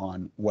value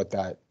on what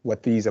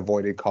these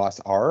avoided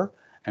costs are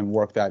and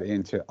work that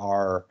into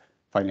our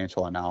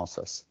financial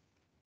analysis.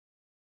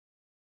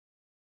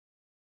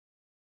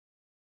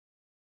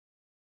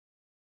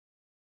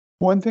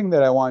 One thing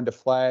that I wanted to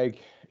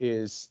flag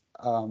is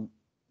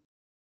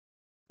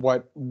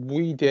what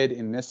we did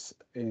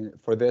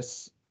for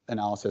this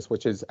analysis,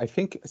 which is, I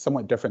think,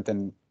 somewhat different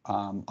than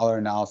other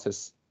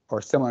analysis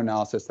or similar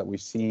analysis that we've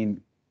seen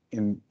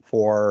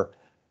for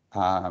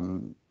I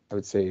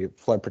would say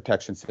flood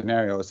protection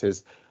scenarios,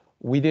 is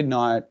we did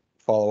not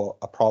follow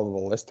a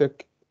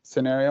probabilistic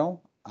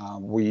scenario.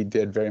 We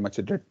did very much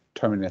a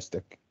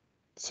deterministic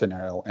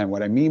scenario. And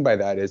what I mean by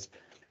that is,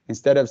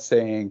 instead of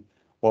saying,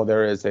 well,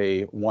 there is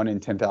a 1 in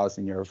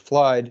 10,000 year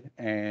flood,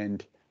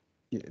 and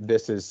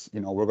this is,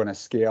 we're going to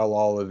scale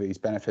all of these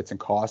benefits and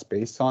costs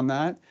based on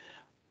that,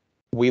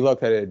 we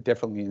looked at it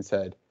differently and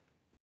said,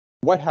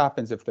 what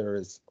happens if there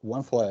is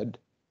one flood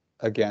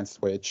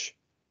against which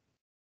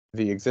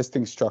the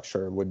existing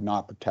structure would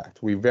not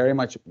protect? We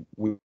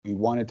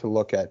wanted to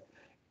look at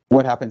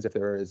what happens if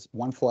there is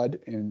one flood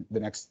in the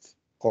next,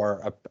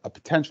 or a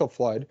potential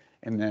flood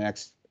in the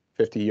next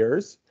 50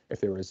 years, if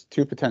there was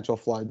 2 potential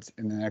floods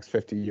in the next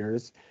 50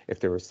 years,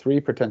 if there was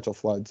 3 potential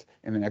floods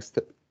in the next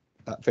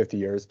 50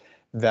 years,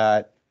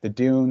 that the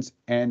dunes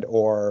and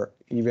or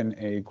even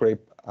a gray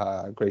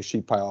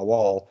sheet pile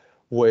wall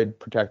would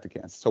protect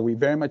against. So we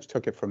very much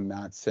took it from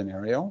that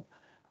scenario,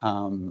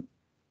 and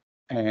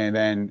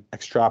then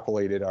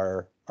extrapolated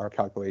our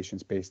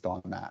calculations based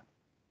on that.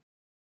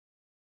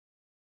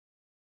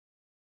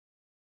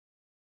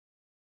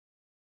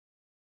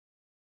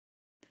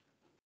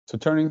 So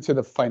turning to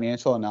the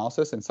financial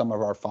analysis and some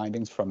of our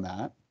findings from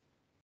that.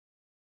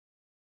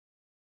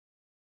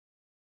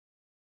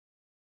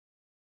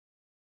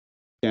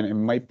 And it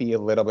might be a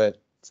little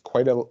bit, it's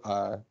quite a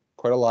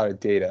lot of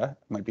data.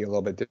 It might be a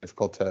little bit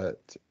difficult to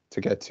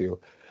get to,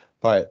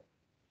 but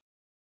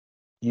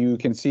you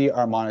can see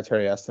our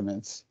monetary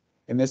estimates.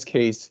 In this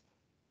case,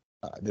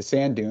 the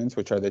sand dunes,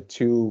 which are the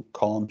 2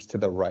 columns to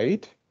the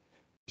right,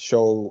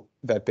 show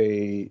that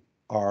they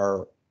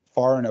are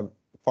far and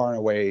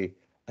away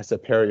a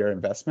superior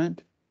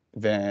investment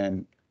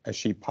than a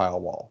sheet pile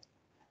wall.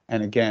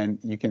 And again,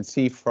 you can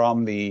see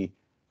from the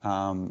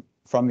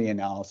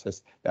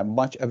analysis that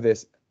much of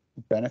this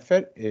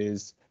benefit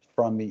is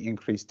from the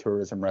increased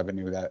tourism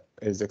revenue that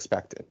is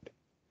expected.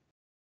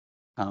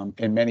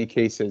 In many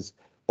cases,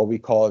 what we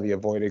call the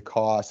avoided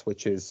costs,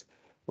 which is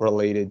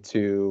related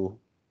to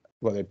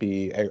whether it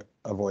be the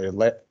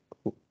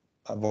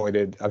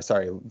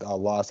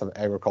loss of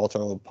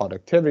agricultural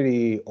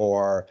productivity,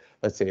 or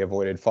let's say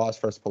avoided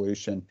phosphorus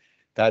pollution,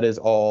 that is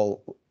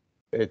all,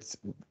 it's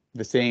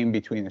the same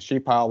between the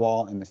sheet pile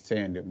wall and the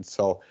sand dunes.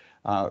 So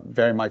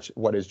very much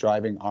what is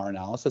driving our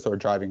analysis or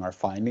driving our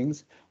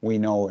findings, we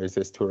know is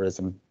this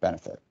tourism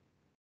benefit.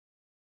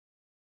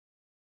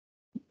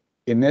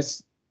 In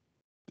this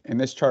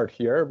chart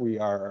here, we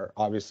are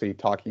obviously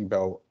talking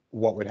about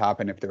what would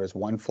happen if there was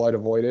one flood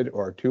avoided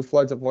or two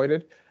floods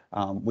avoided.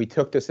 We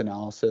took this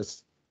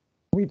analysis,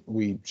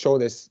 we show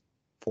this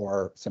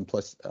for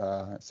simplicity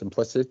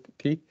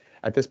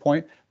at this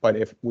point, but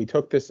if we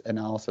took this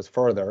analysis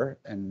further,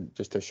 and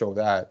just to show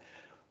that,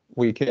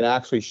 we can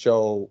actually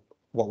show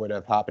what would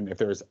have happened if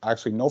there was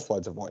actually no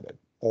floods avoided,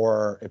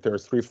 or if there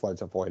was 3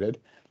 floods avoided.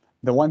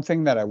 The one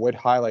thing that I would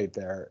highlight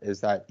there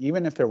is that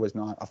even if there was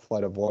not a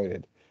flood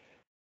avoided,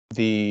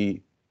 the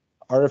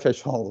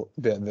artificial,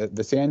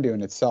 the sand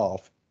dune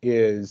itself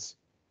is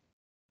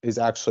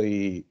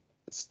actually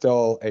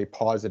still a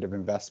positive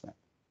investment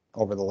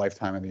over the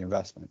lifetime of the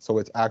investment. So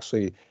it's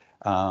actually,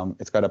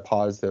 it's got a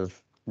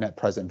positive net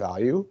present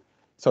value.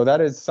 So that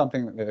is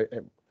something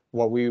that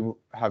what we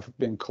have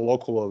been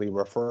colloquially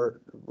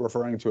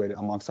referring to it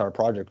amongst our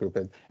project group.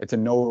 It's a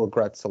no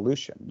regret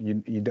solution.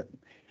 You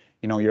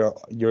know,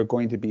 you're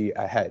going to be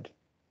ahead.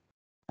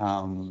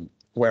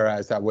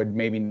 Whereas that would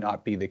maybe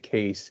not be the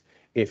case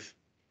if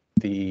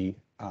the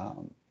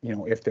you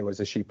know, if there was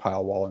a sheet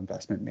pile wall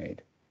investment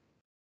made.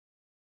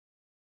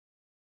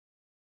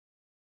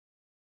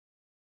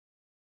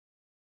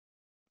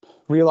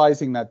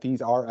 Realizing that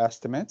these are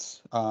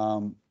estimates,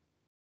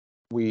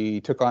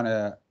 we took on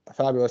a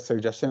fabulous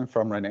suggestion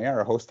from Renee,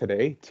 our host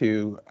today,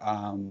 to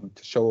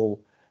show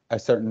a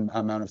certain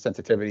amount of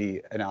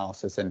sensitivity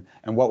analysis and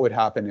what would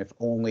happen if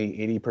only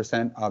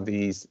 80% of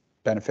these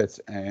benefits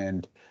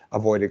and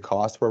avoided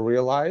costs were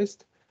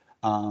realized,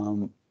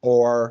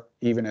 or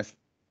even if,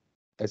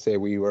 I say,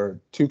 we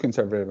were too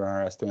conservative in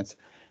our estimates,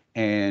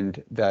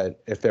 and that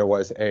if there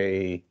was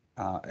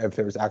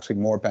actually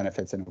more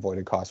benefits and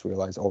avoided costs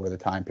realized over the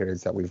time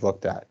periods that we've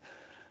looked at.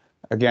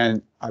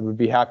 Again, I would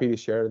be happy to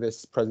share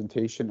this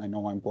presentation. I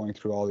know I'm going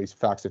through all these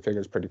facts and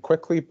figures pretty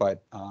quickly,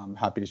 but I'm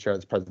happy to share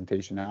this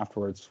presentation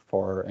afterwards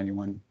for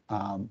anyone.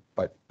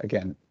 But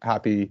again,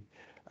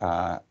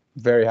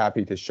 very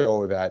happy to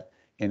show that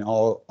in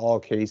all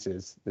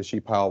cases, the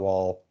sheet pile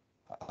wall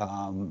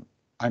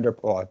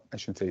I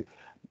shouldn't say,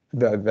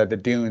 the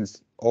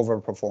dunes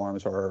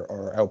overperforms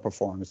or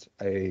outperforms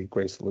a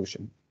gray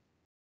solution.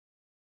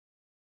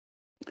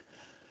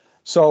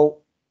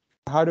 So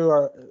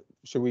how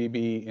should we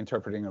be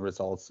interpreting the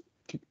results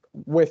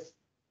with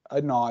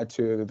a nod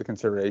to the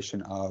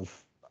consideration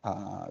of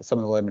some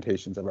of the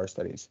limitations of our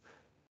studies?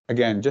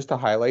 Again, just to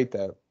highlight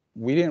that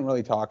we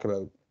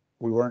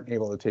weren't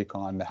able to take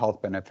on the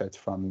health benefits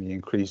from the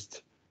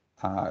increased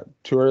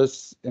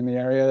tourists in the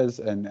areas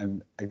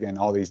and again,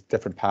 all these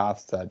different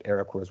paths that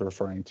Eric was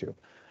referring to.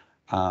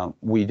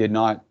 We did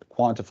not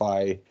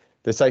quantify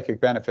the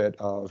psychic benefit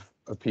of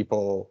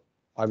people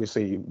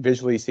obviously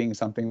visually seeing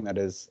something that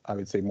is, I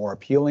would say, more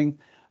appealing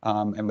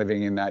and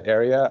living in that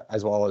area,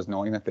 as well as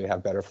knowing that they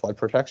have better flood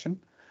protection.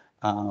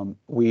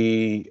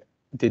 We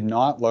did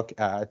not look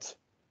at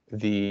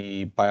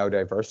the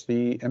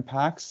biodiversity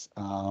impacts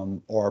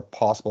or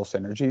possible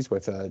synergies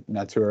with a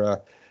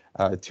Natura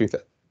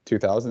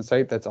 2000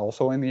 site that's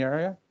also in the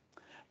area.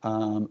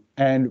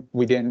 And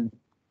we didn't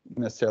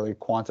necessarily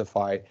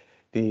quantify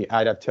the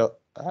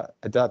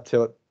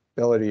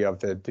adaptability of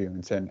the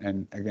dunes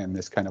and again,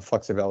 this kind of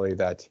flexibility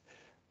that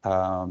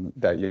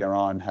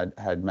Yaron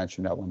had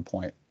mentioned at one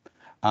point.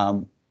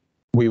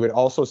 We would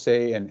also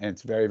say, and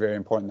it's very, very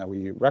important that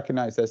we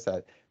recognize this,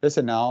 that this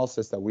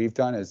analysis that we've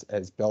done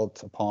is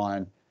built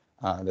upon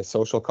the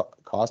social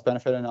cost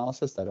benefit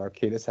analysis that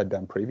Arcadis had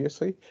done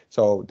previously.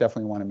 So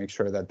definitely want to make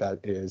sure that that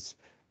is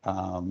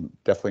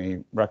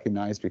definitely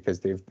recognized, because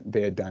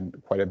they had done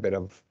quite a bit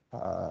of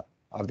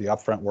the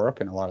upfront work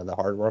and a lot of the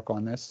hard work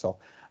on this. So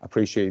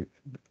appreciate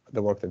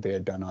the work that they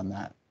had done on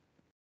that.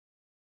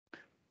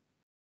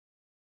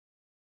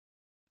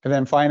 And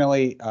then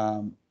finally,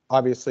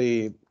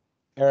 obviously,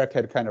 Eric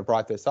had kind of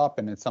brought this up,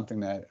 and it's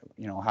something that,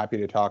 you know, happy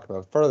to talk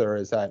about further,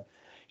 is that,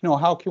 you know,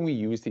 how can we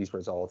use these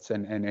results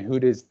and who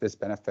does this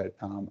benefit?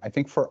 I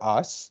think for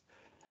us,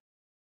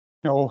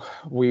 you know,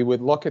 we would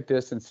look at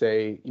this and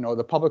say, you know,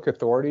 the public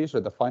authorities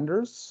or the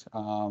funders,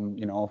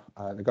 you know,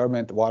 the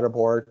government, the water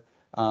board,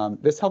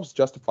 this helps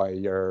justify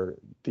the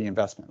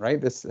investment,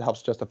 right? This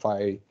helps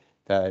justify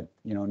that,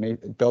 you know,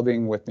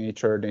 building with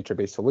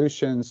nature-based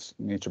solutions,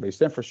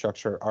 nature-based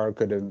infrastructure are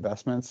good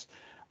investments.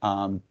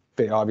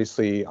 They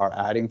obviously are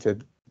adding to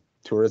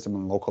tourism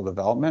and local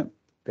development.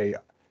 They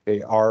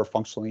are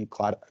functionally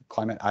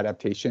climate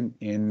adaptation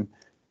in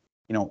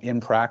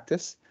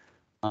practice.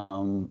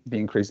 The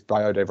increased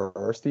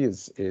biodiversity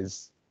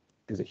is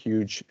a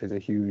huge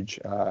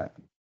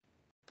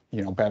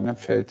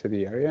benefit to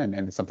the area, and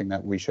it's something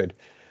that we should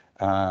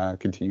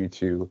continue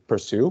to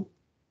pursue.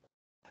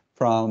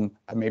 From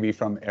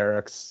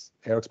Eric's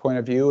point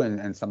of view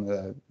and some of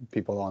the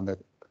people on the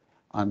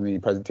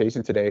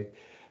presentation today,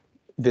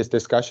 this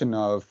discussion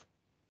of,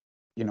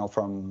 you know,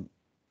 from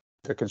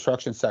the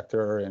construction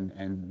sector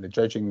and the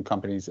dredging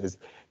companies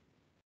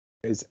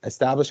is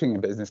establishing a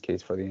business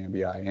case for the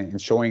NBI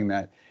and showing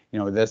that, you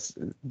know,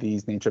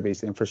 these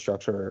nature-based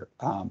infrastructure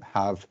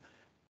have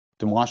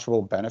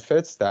demonstrable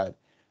benefits that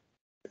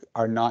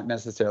are not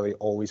necessarily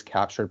always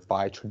captured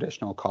by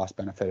traditional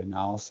cost-benefit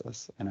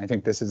analysis. And I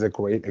think this is a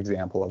great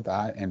example of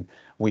that, and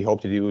we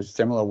hope to do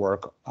similar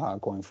work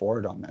going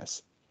forward on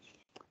this.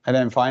 And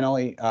then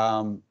finally,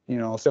 you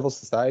know, civil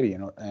society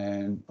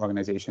and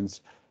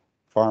organizations,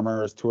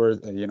 farmers,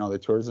 you know, the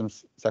tourism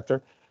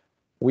sector.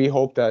 We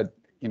hope that,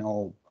 you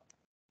know,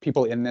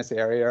 people in this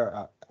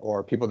area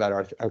or people that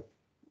are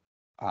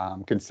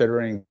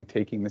considering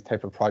taking this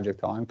type of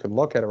project on could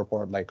look at a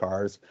report like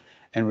ours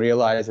and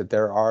realize that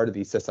there are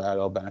these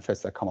societal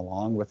benefits that come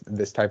along with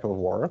this type of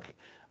work,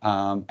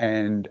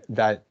 and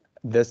that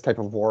this type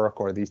of work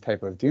or these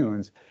type of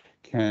dunes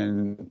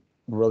can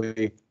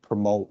really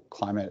promote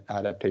climate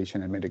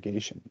adaptation and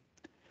mitigation.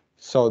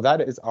 So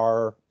that is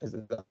our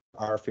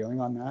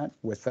feeling on that.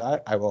 With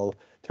that, I will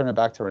turn it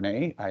back to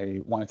Renee.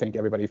 I want to thank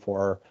everybody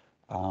for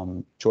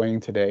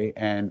joining today,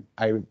 and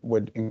I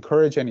would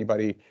encourage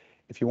anybody,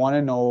 if you want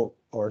to know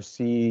or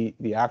see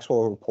the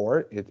actual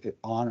report, it's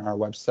on our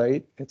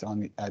website. It's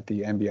at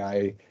the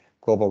NBI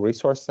Global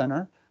Resource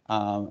Center,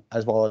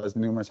 as well as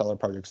numerous other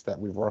projects that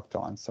we've worked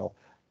on. So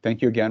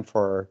thank you again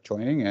for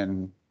joining,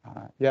 and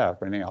yeah,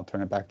 Renee, I'll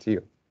turn it back to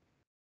you.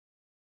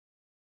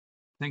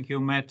 Thank you,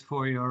 Matt,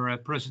 for your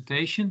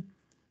presentation.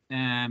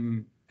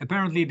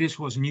 Apparently this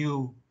was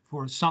new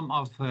for some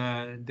of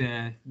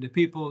the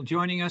people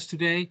joining us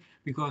today,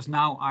 because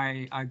now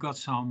I got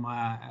some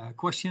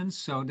questions,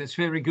 so that's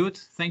very good.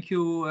 Thank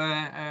you,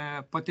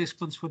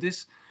 participants, for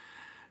this.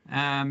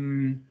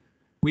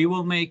 We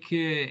will make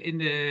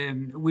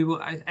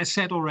as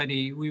said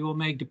already, we will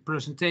make the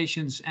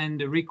presentations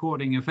and the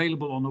recording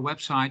available on the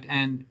website,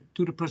 and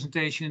to the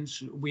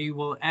presentations we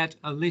will add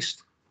a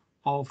list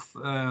of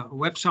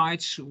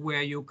websites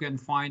where you can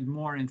find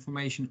more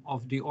information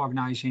of the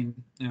organizing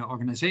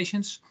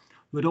organizations,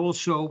 but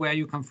also where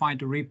you can find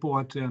the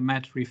report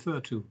Matt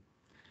referred to.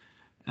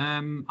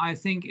 I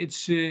think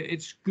it's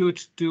good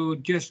to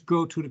just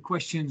go to the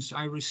questions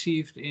I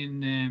received in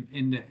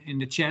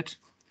the chat.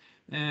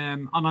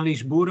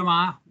 Annelies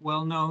Boerema,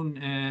 well known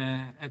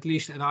at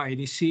least at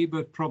IADC,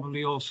 but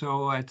probably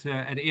also at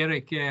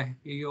Eric,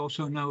 he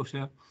also knows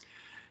her.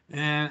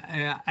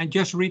 I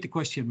just read the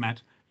question,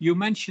 Matt. You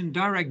mentioned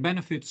direct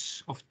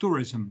benefits of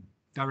tourism,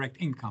 direct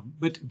income,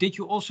 but did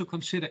you also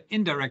consider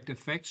indirect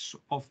effects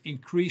of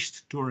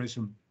increased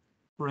tourism?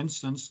 For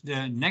instance,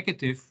 the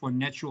negative for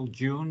natural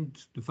dune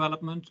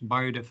development,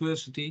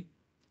 biodiversity.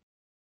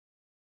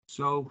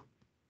 So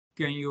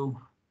can you?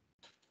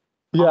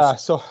 Yeah,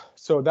 so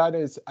that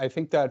is, I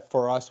think that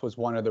for us was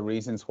one of the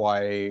reasons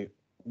why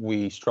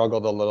we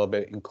struggled a little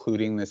bit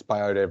including this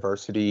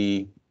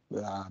biodiversity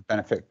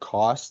benefit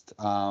cost.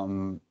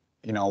 You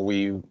know,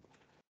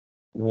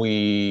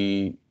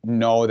 we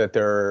know that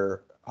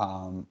there,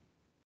 and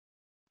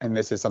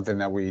this is something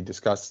that we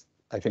discussed,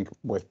 I think,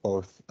 with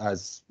both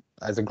as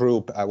a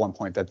group at one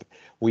point, that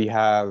we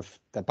have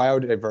the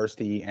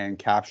biodiversity and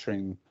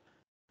capturing,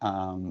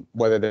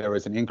 whether there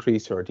was an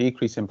increase or a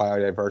decrease in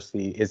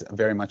biodiversity, is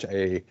very much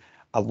a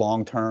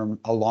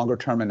longer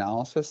term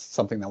analysis,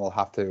 something that will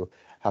have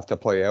to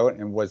play out,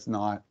 and was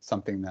not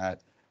something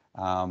that,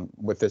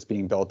 with this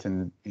being built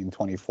in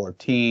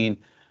 2014,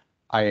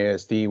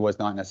 IISD was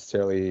not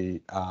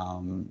necessarily,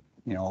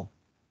 you know,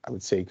 I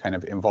would say kind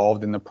of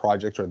involved in the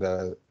project or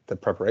the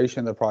preparation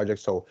of the project.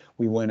 So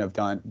we wouldn't have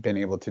been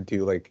able to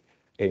do like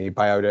a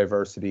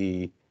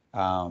biodiversity,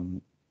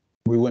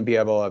 we wouldn't be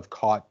able to have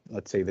caught,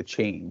 let's say, the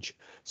change.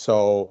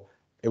 So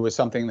it was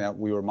something that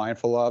we were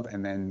mindful of,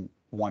 and then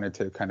wanted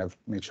to kind of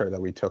make sure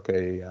that we took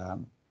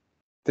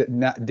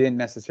didn't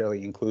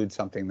necessarily include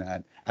something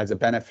that as a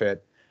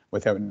benefit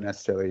without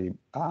necessarily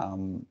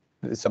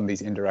some of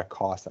these indirect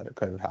costs that it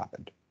could have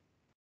happened.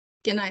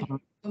 Can I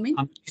come in?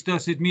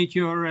 Does it meet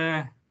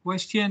your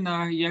question?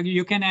 Yeah,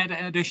 you can add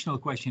an additional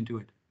question to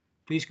it.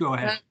 Please go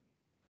ahead.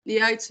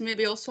 Yeah, it's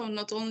maybe also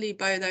not only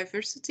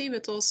biodiversity,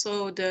 but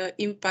also the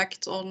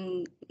impact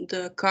on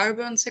the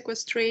carbon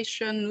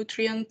sequestration,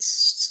 nutrients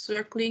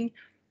circling.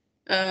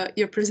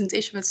 Your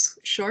presentation was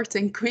short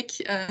and quick,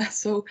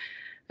 so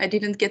I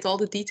didn't get all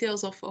the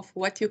details of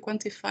what you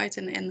quantified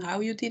and how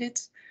you did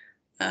it.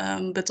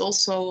 But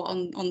also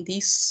on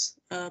these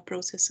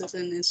processes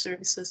and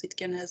services, it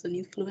can have an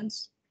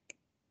influence.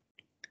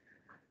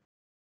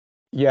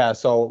 Yeah,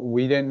 so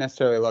we didn't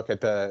necessarily look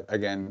at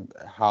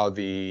how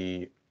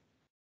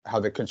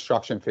the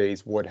construction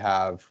phase would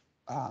have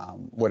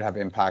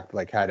impact,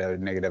 like had a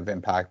negative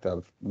impact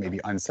of maybe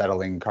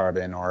unsettling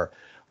carbon or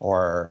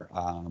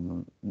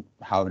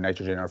how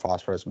nitrogen or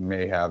phosphorus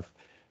may have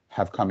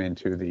come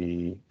into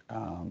the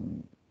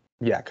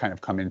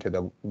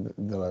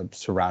the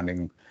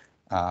surrounding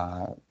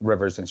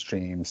rivers and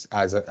streams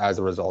as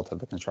a result of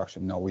the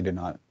construction. No, we did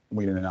not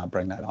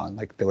bring that on.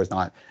 Like, there was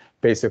not.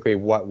 Basically,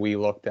 what we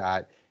looked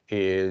at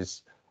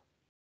is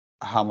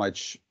how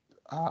much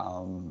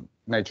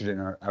nitrogen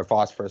or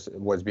phosphorus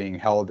was being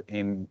held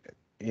in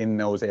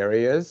those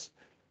areas,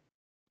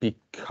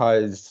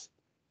 because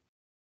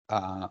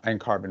and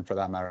carbon for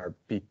that matter,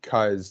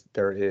 because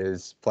there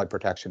is flood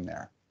protection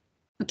there.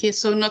 Okay,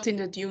 so not in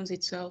the dunes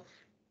itself.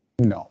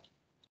 No.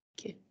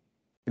 Okay.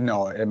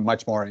 No, and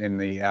much more in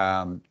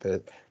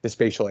the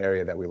spatial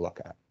area that we look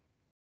at.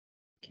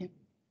 Okay.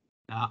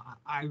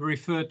 I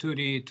refer to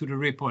the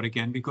report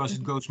again because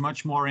it goes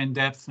much more in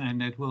depth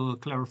and it will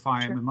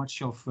clarify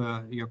much of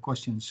your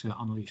questions,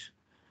 Annelies.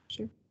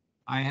 Sure.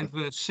 I have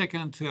a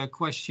second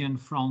question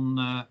from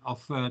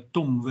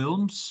Tom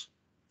Wilms.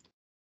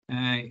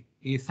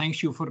 He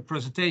thanks you for the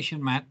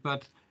presentation, Matt,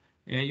 but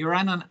your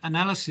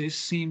analysis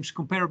seems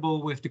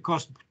comparable with the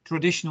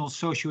traditional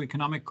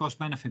socioeconomic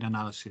cost-benefit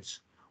analysis.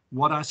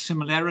 What are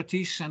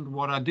similarities and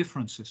what are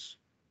differences?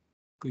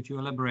 Could you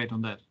elaborate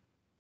on that?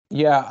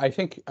 Yeah, I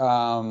think,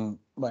 and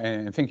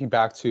thinking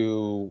back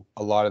to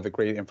a lot of the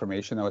great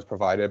information that was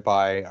provided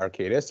by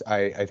Arcadis,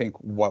 I think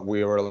what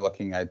we were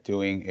looking at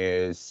doing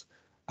is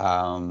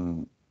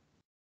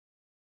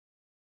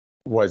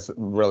was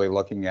really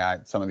looking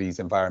at some of these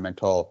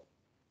environmental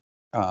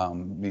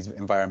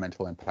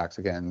impacts.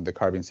 Again, the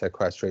carbon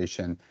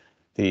sequestration,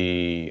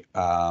 the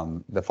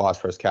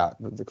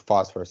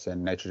phosphorus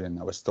and nitrogen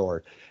that was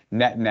stored.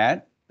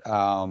 Net.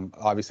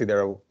 Obviously,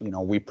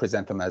 we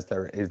present them as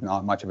there is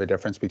not much of a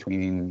difference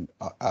between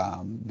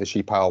the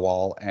sheet pile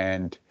wall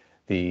and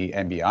the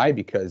NBI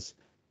because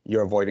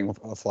you're avoiding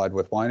a flood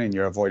with one and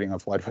you're avoiding a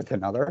flood with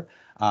another.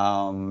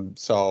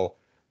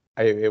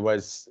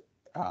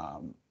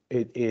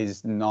 It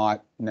is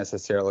not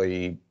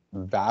necessarily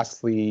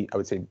vastly, I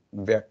would say,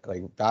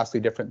 vastly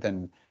different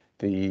than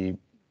the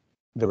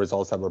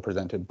results that were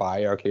presented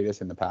by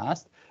Arcadis in the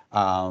past.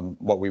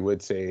 What we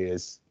would say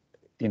is,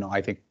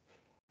 I think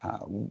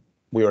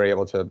we were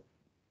able to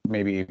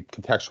maybe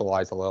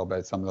contextualize a little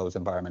bit some of those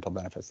environmental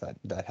benefits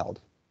that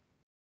held.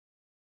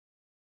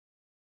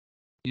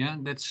 Yeah,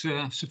 that's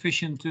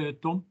sufficient,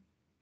 Tom.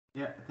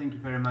 Yeah, thank you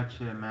very much,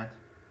 Matt.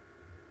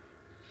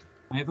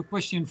 I have a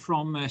question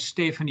from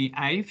Stephanie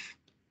Ive.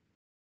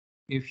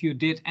 If you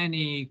did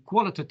any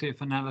qualitative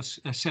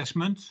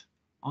assessment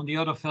on the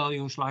other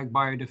values like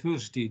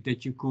biodiversity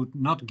that you could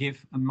not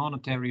give a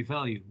monetary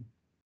value.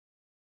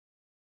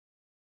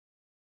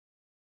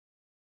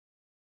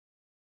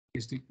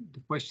 Is the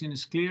question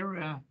is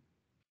clear?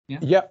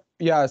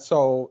 Yeah.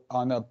 So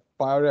on the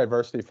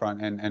biodiversity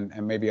front,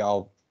 and maybe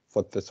I'll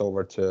flip this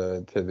over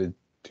to the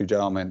two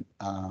gentlemen,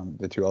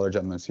 the two other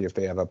gentlemen, see if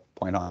they have a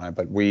point on it.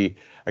 But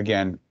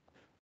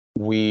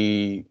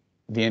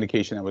the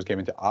indication that was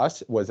given to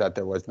us was that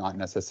there was not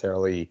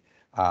necessarily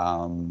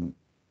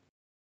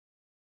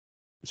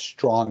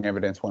strong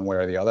evidence one way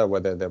or the other,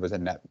 whether there was a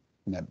net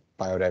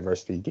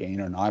biodiversity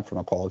gain or not from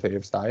a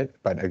qualitative side.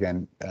 But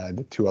again,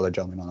 the two other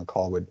gentlemen on the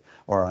call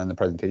or on the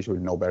presentation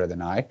would know better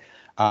than I.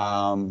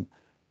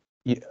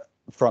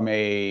 From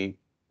a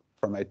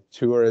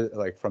tour,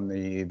 like from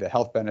the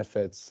health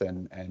benefits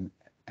and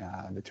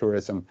the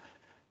tourism,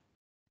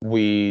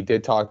 we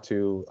did talk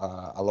to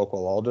a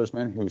local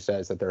aldersman who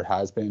says that there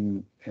has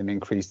been an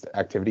increased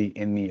activity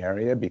in the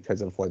area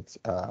because of what's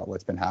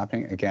been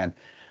happening again,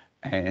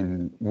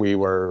 and we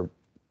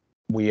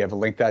have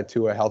linked that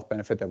to a health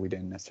benefit that we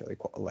didn't necessarily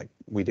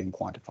we didn't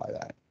quantify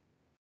that.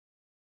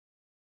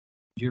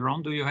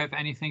 Jeroen, do you have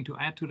anything to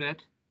add to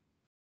that?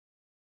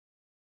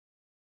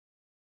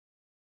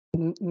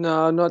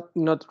 No,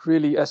 not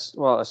really. As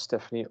well as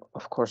Stephanie,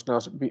 of course,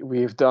 knows.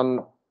 We've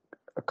done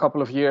a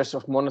couple of years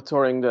of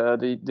monitoring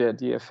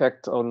the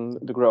effect on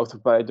the growth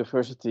of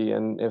biodiversity,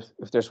 and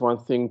if there's one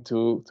thing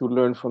to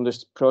learn from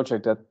this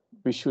project that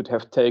we should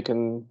have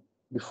taken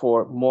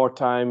before, more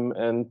time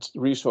and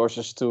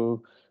resources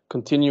to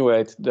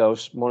continuate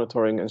those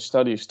monitoring and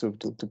studies to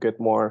get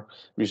more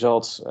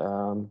results.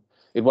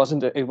 It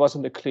wasn't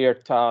a clear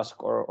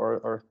task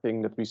or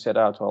thing that we set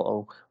out.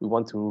 Oh, we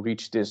want to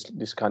reach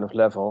this kind of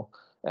level,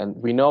 and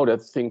we know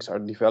that things are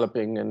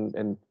developing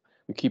and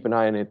we keep an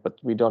eye on it, but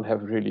we don't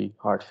have really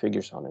hard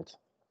figures on it.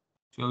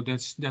 So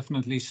that's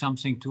definitely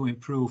something to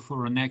improve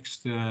for a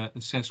next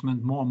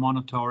assessment, more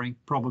monitoring,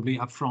 probably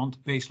upfront,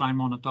 baseline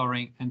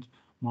monitoring and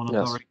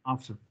monitoring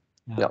after.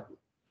 Yeah.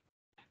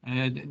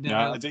 I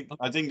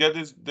think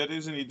that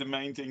is indeed the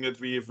main thing that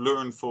we have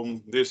learned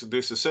from this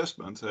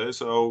assessment.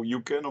 So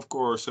you can, of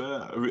course,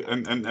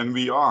 and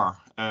we are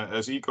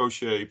as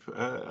EcoShape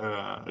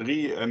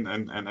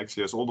and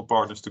actually as all the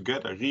partners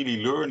together,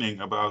 really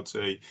learning about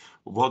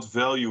what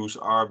values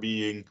are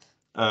being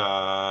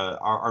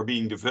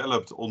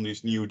developed on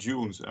these new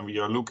dunes, and we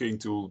are looking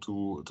to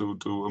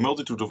a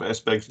multitude of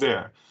aspects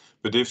there.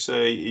 But if,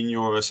 say, in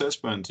your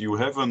assessment you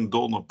haven't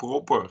done a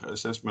proper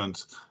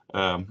assessment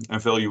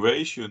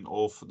evaluation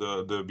of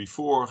the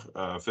before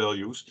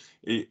values,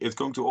 it's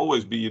going to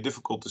always be a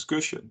difficult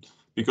discussion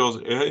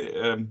because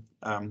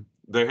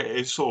there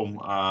is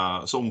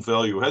some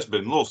value has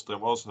been lost. There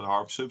was a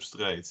harbour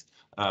substrate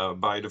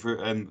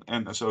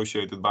and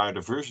associated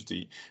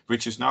biodiversity,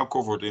 which is now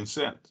covered in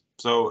sand.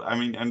 So I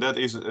mean, and that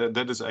is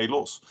a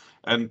loss.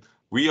 And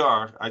we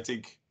are, I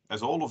think,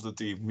 as all of the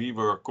team, we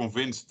were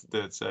convinced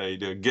that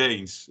the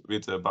gains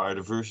with the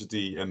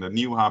biodiversity and the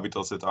new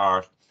habitats that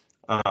are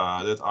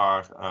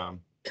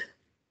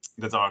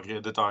that are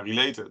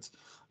related,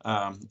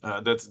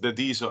 that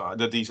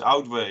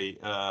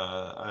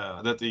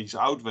these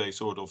outweigh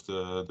sort of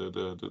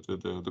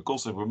the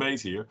costs that were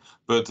made here.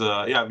 But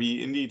yeah,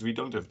 we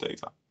don't have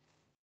data.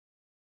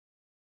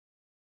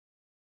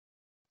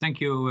 Thank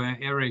you,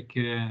 Eric,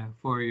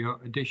 for your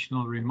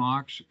additional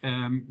remarks.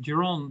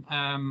 Jeroen,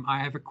 I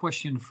have a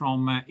question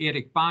from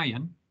Erik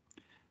Paayen.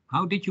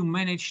 How did you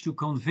manage to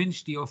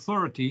convince the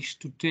authorities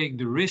to take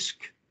the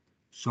risk,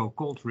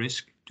 so-called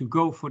risk, to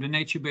go for the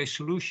nature-based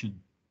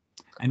solution?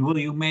 And will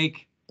you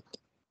make,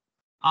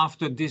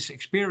 after this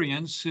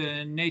experience,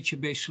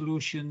 nature-based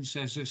solutions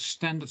as a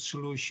standard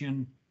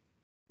solution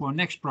for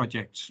next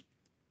projects?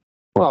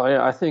 Well,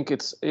 yeah, I think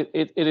it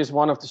is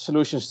one of the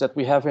solutions that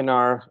we have in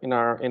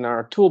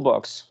our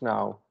toolbox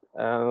now,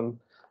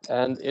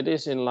 and it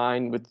is in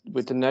line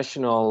with the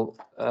national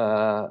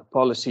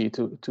policy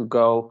to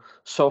go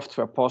soft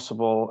where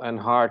possible and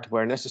hard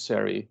where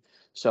necessary.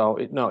 So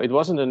it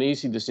wasn't an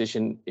easy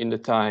decision in the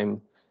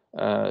time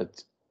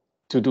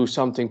to do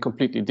something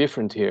completely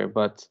different here,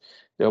 but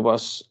there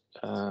was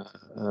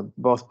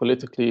both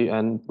politically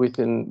and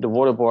within the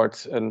water board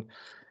and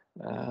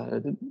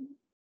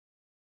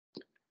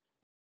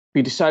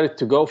we decided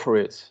to go for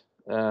it.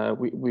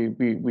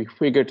 We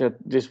figured that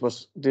this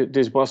was the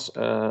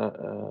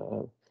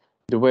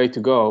way to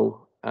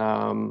go,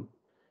 and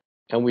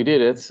we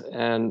did it.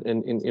 And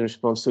in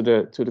response to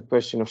the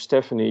question of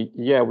Stephanie,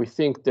 yeah, we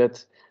think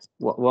that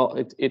well,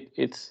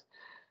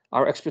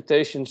 our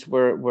expectations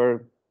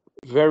were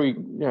very,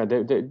 yeah,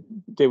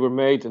 they were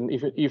made and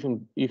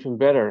even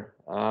better.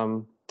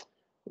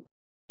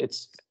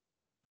 It's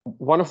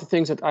one of the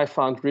things that I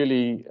found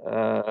really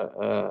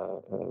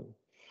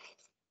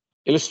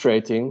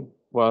illustrating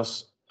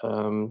was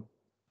in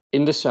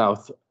the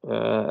south,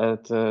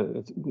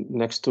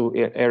 next to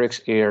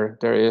Eric's ear,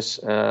 there is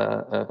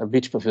a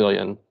beach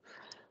pavilion,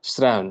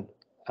 Straan.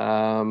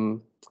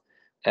 And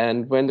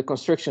when the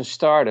construction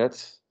started,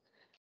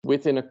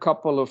 within a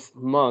couple of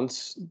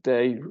months,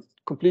 they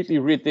completely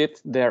redid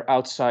their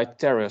outside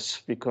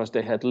terrace because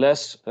they had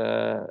less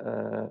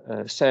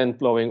sand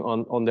blowing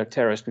on their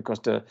terrace because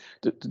the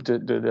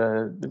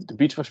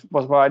beach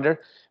was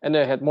wider and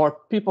they had more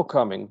people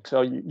coming.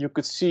 So you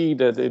could see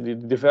the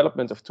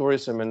development of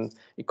tourism and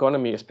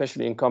economy,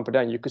 especially in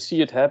Camperdown. You could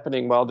see it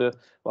happening while the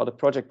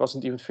project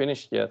wasn't even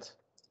finished yet.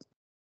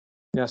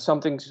 Yeah,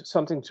 something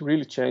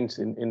really changed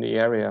in the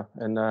area,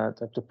 and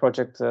the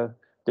project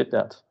did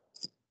that.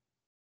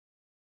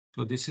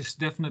 So this is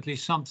definitely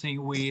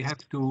something we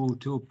have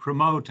to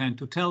promote and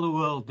to tell the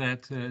world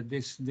that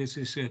this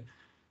is a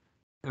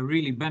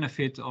really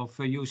benefit of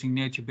using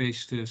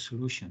nature-based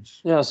solutions.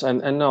 Yes,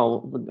 and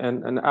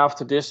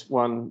after this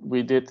one,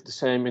 we did the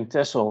same in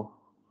Texel,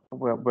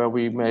 where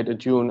we made a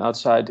dune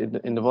outside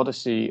in the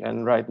Waddenzee,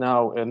 and right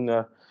now in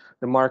the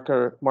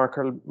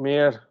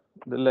Markermeer,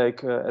 the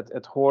lake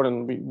at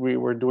Hoorn, we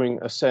were doing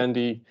a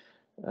sandy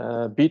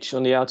beach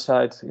on the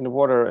outside in the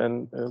water,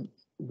 and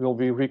we'll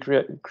be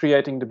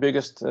creating the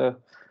biggest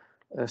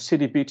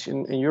city beach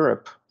in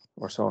Europe,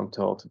 or so I'm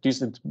told. This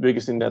is the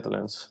biggest in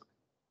Netherlands.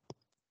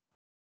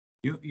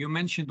 You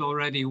mentioned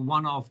already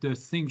one of the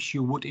things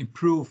you would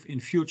improve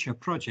in future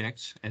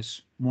projects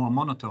as more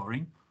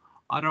monitoring.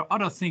 Are there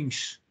other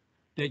things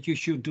that you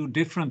should do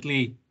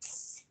differently,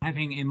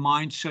 having in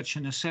mind such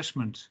an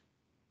assessment?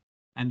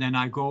 And then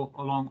I go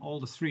along all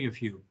the three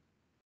of you.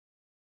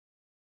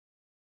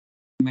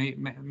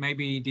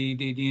 Maybe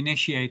the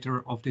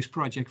initiator of this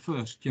project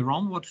first,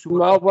 Jeroen.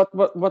 Well,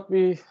 what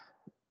we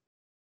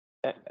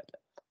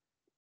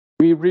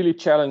really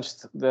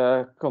challenged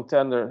the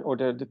contender or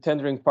the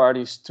tendering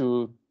parties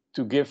to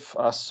give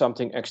us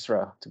something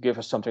extra,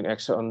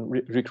 on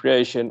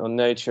recreation, on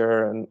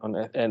nature,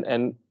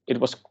 and it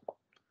was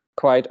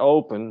quite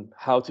open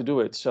how to do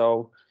it.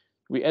 So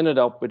we ended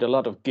up with a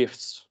lot of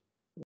gifts,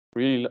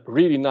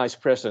 really nice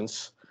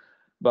presents.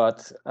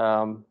 But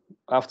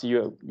after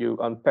you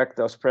unpack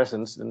those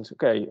presents, then it's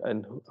okay.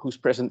 And whose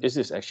present is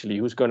this actually?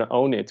 Who's going to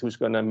own it? Who's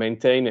going to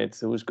maintain it?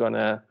 Who's going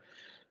to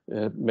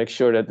make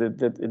sure that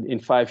in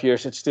 5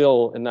 years it's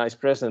still a nice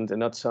present and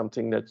not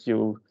something that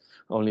you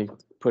only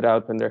put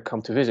out when they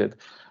come to visit?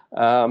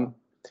 And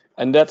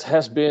that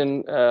has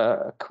been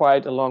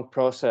quite a long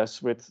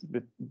process with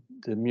the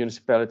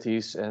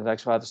municipalities and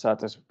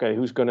Rijkswaterstaat. Okay,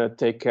 who's going to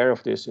take care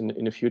of this in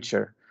the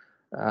future?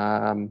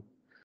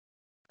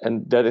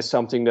 And that is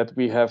something that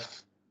we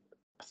have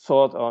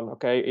thought on,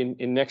 okay,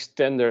 in next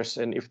tenders,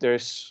 and if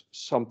there's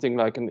something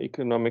like an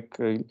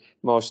economically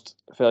most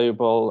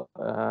valuable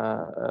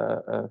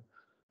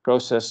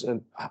process,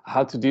 and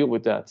how to deal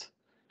with that.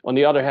 On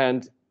the other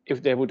hand,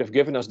 if they would have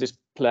given us this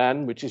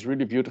plan, which is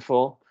really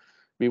beautiful,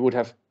 we would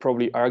have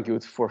probably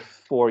argued for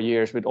 4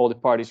 years with all the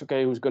parties,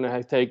 okay, who's going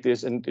to take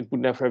this, and it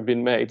would never have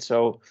been made.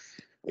 So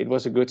it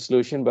was a good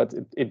solution, but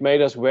it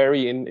made us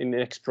wary in the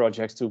next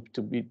projects to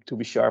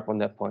be sharp on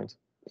that point.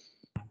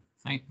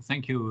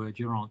 Thank you,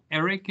 Jeroen.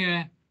 Eric,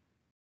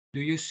 Do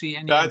you see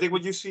any? Yeah, I think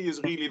what you see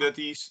is really that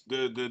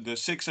the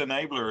 6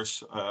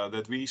 enablers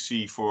that we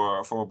see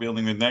for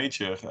building with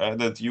nature,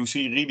 that you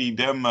see really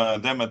them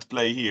at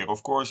play here.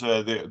 Of course,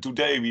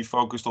 today we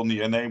focused on the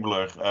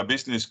enabler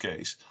business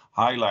case,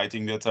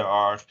 highlighting that there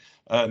are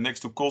next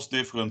to cost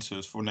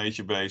differences for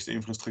nature-based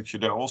infrastructure,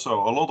 there are also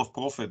a lot of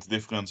profit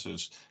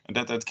differences, and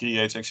that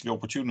creates actually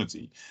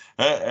opportunity.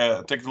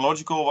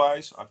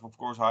 Technological-wise, I've of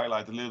course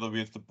highlighted a little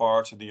bit the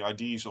parts and the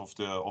ideas of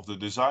the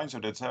design, so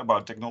that's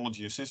about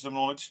technology and system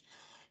knowledge.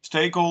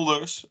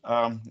 Stakeholders,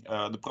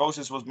 the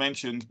process was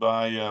mentioned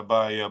by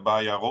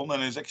Jaron,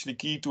 and it's actually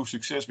key to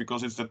success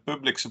because it's the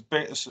public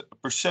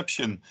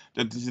perception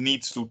that it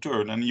needs to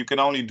turn, and you can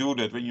only do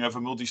that when you have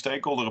a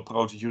multi-stakeholder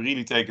approach, that you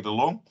really take it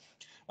along.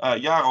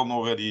 Jaron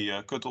already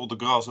cut all the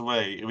grass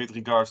away with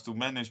regards to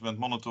management,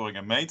 monitoring,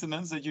 and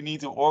maintenance that you need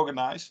to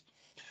organize.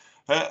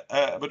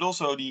 But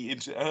also the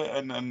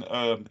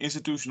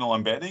institutional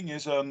embedding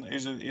is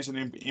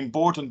an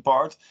important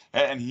part.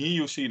 And here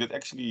you see that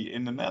actually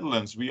in the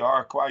Netherlands we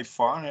are quite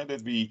far,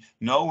 that we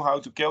know how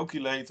to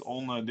calculate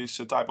on this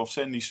type of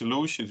sandy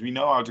solutions. We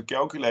know how to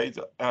calculate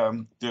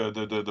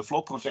the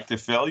flood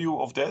protective value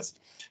of that.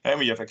 And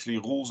we have actually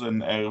rules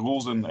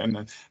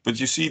but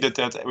you see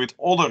that with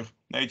other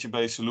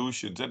nature-based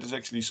solutions, that is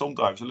actually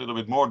sometimes a little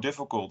bit more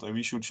difficult, and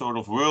we should sort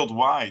of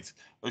worldwide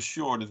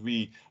assure that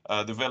we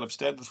develop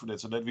standards for that,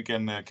 so that we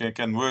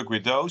can work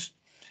with those.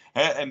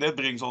 And that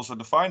brings also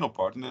the final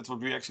part, and that's what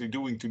we're actually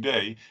doing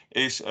today,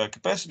 is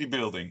capacity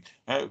building.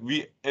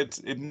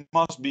 It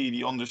must be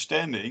the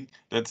understanding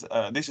that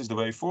this is the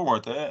way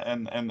forward.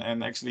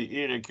 And actually,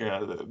 Erik,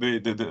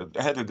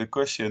 the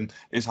question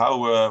is how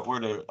were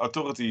the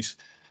authorities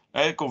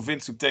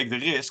convinced to take the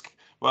risk?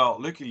 Well,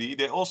 luckily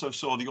they also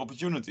saw the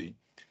opportunity.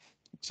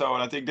 So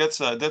I think that's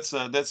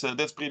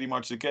pretty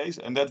much the case,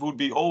 and that would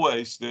be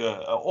always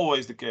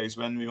the case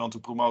when we want to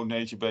promote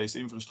nature-based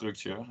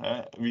infrastructure.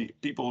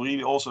 People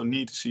really also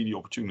need to see the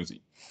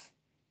opportunity.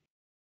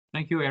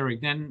 Thank you,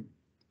 Erik. Then,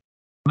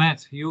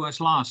 Matt, you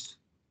as last.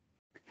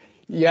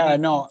 Yeah,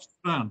 no.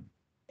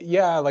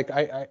 Yeah, like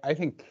I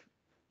think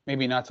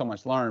maybe not so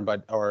much learn,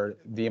 but or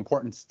the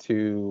importance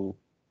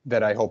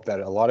that I hope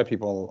that a lot of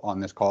people on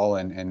this call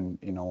and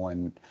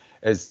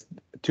is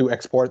to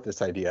export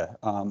this idea.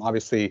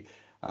 Obviously,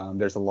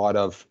 there's a lot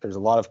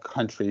of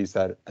countries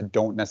that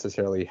don't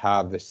necessarily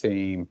have the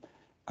same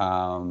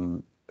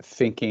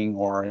thinking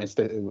or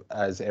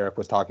as Erik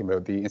was talking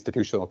about, the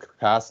institutional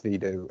capacity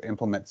to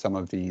implement some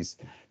of these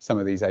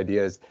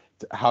ideas,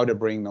 how to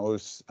bring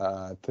those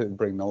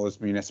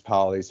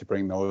municipalities, to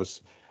bring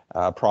those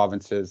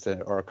provinces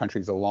or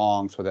countries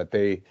along, so that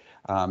they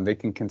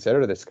can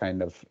consider this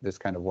kind of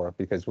work,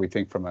 because we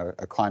think from a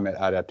climate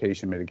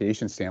adaptation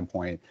mitigation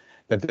standpoint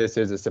that this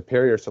is a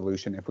superior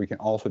solution if we can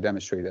also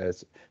demonstrate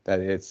that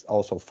it's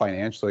also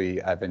financially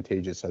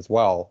advantageous as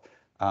well.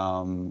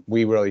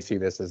 We really see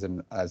this as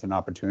an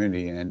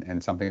opportunity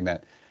and something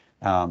that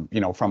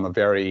from a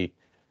very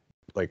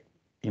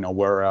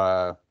we're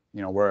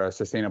a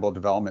sustainable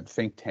development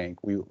think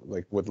tank. We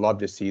would love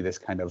to see this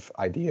kind of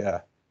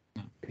idea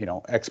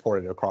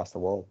exported across the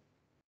world.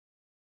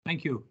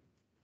 Thank you.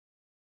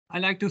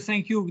 I'd like to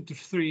thank you, the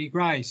three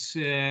guys,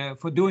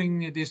 for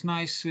doing this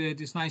nice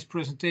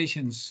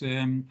presentations.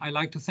 I'd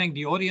like to thank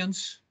the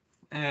audience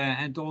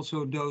and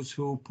also those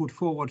who put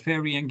forward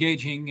very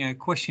engaging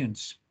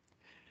questions.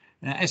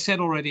 As said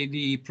already,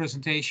 the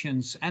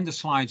presentations and the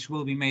slides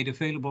will be made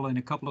available in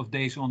a couple of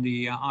days on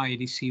the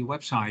IADC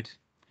website.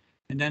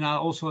 And then I'll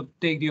also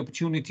take the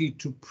opportunity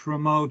to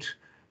promote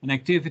an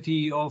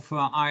activity of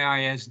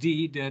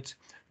IISD that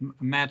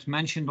Matt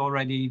mentioned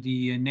already,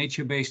 the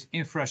Nature-Based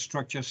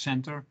Infrastructure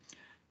Center.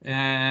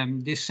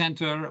 This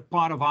center,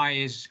 part of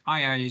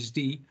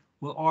IISD,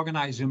 will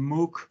organize a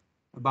MOOC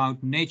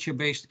about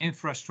nature-based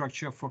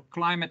infrastructure for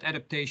climate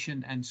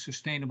adaptation and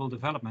sustainable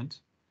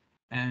development.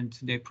 And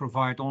they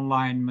provide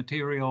online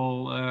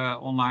material,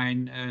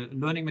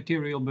 learning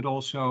material, but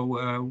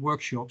also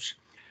workshops.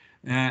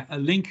 A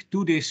link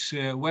to this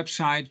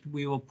website,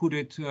 we will put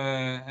it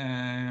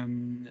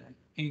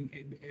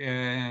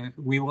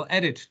we will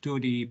add it to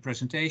the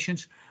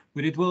presentations,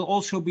 but it will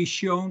also be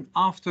shown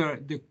after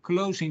the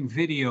closing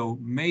video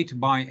made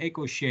by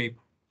EcoShape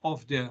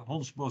of the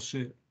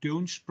Hondsbossche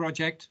Dunes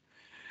project.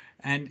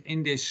 And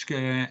in this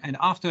and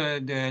after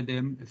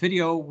the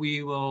video,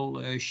 we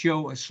will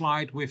show a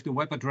slide with the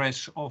web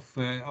address of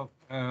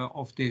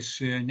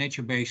this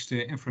nature-based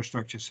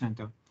infrastructure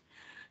center.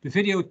 The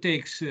video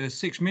takes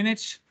 6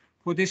 minutes.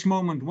 For this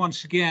moment,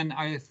 once again,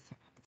 I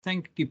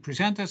thank the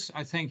presenters.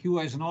 I thank you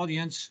as an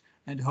audience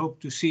and hope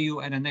to see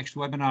you at the next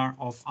webinar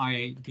of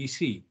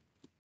IADC.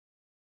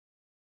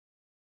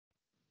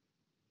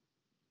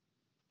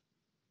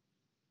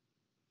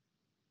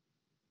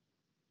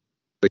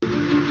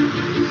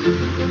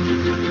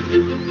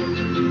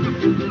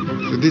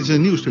 Dit is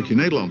een nieuw stukje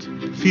Nederland.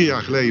 4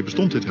 jaar geleden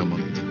bestond dit helemaal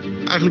niet.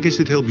 Eigenlijk is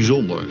dit heel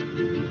bijzonder.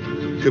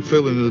 Ik heb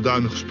veel in de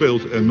duinen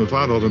gespeeld en mijn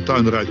vader had een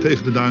tuinerij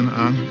tegen de duinen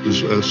aan.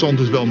 Dus zand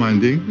is wel mijn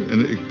ding.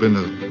 En ik ben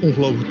er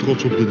ongelooflijk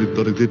trots op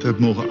dat ik dit heb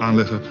mogen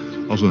aanleggen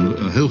als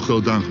een heel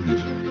groot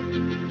duingebied.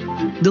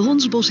 De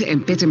Hondsbossche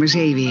en Pettemer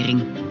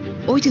zeewering.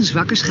 Ooit een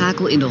zwakke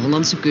schakel in de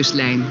Hollandse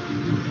kustlijn.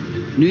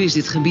 Nu is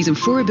dit gebied een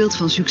voorbeeld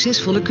van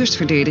succesvolle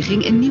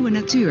kustverdediging en nieuwe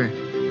natuur.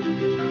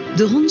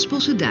 De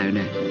Hondsbossche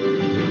duinen.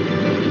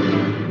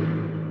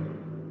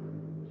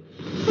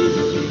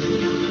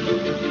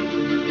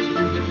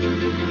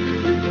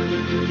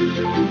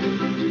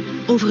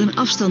 Over een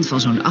afstand van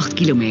zo'n 8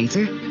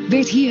 kilometer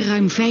werd hier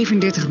ruim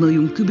 35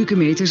 miljoen kubieke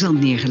meter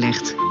zand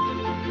neergelegd.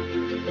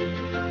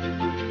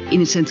 In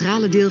het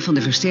centrale deel van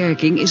de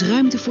versterking is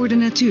ruimte voor de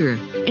natuur.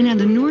 En aan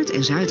de noord-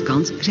 en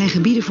zuidkant zijn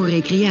gebieden voor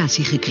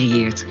recreatie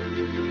gecreëerd.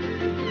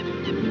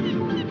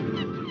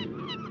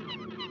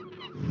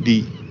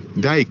 Die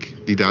dijk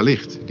die daar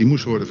ligt, die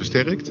moest worden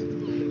versterkt.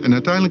 En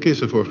uiteindelijk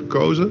is ervoor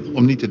gekozen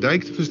om niet de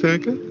dijk te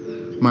versterken,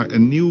 maar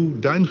een nieuw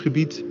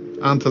duingebied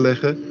aan te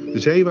leggen,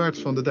 zeewaarts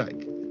van de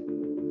dijk.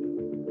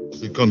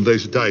 Je kan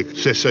deze dijk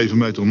 6, 7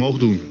 meter omhoog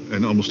doen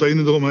en allemaal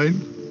stenen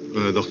eromheen.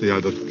 We dachten, ja,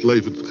 dat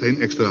levert geen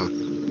extra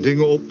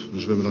dingen op.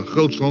 Dus we hebben een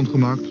groot strand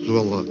gemaakt,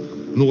 zowel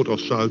noord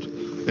als zuid. En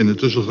in het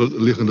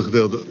tussenliggende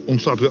gedeelte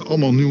ontstaat weer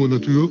allemaal nieuwe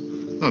natuur.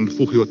 Nou, dan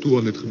voeg je wat toe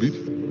aan dit gebied.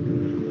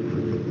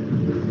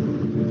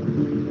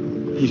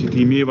 Je ziet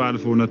hier meerwaarde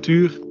voor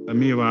natuur en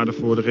meerwaarde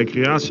voor de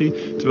recreatie.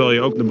 Terwijl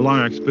je ook de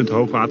belangrijkste punten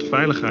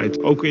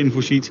hoogwaterveiligheid ook in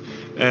voorziet.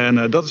 En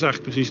dat is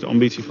eigenlijk precies de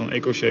ambitie van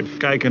EcoShape.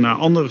 Kijken naar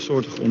andere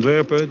soorten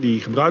ontwerpen die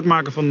gebruik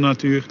maken van de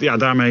natuur. Ja,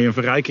 daarmee een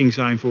verrijking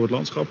zijn voor het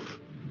landschap.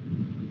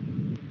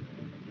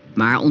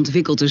 Maar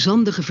ontwikkelt de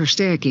zandige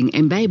versterking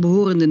en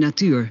bijbehorende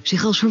natuur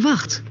zich als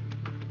verwacht?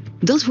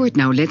 Dat wordt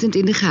nauwlettend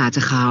in de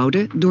gaten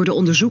gehouden door de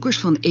onderzoekers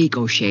van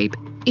EcoShape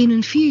in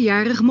een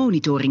 4-jarig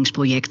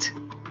monitoringsproject.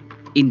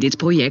 In dit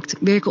project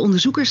werken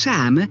onderzoekers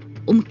samen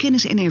om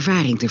kennis en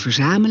ervaring te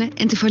verzamelen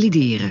en te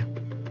valideren.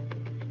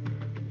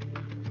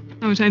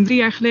 We zijn 3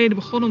 jaar geleden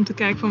begonnen om te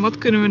kijken van wat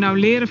kunnen we nou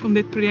leren van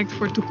dit project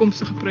voor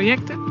toekomstige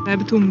projecten. We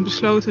hebben toen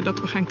besloten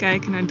dat we gaan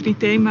kijken naar 3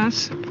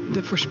 thema's.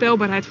 De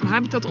voorspelbaarheid van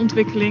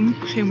habitatontwikkeling,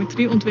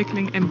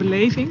 geometrieontwikkeling en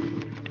beleving.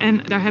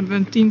 En daar hebben we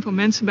een team van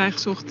mensen bij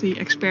gezocht die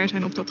expert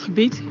zijn op dat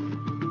gebied.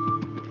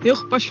 Heel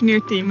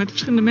gepassioneerd team met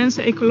verschillende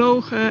mensen,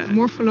 ecologen,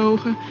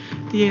 morfologen,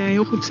 die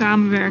heel goed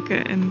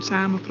samenwerken en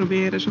samen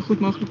proberen zo goed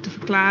mogelijk te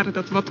verklaren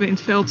dat wat we in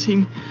het veld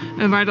zien,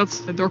 waar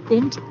dat door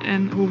komt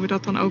en hoe we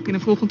dat dan ook in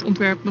een volgend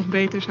ontwerp nog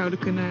beter zouden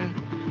kunnen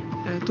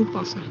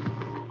toepassen.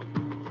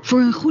 Voor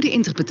een goede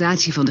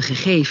interpretatie van de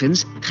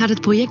gegevens gaat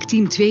het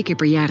projectteam 2 keer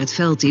per jaar het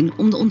veld in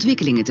om de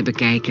ontwikkelingen te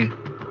bekijken.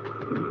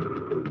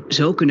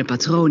 Zo kunnen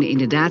patronen in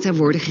de data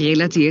worden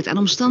gerelateerd aan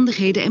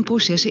omstandigheden en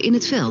processen in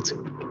het veld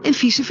en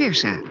vice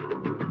versa.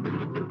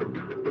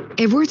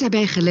 Er wordt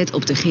daarbij gelet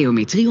op de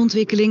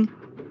geometrieontwikkeling,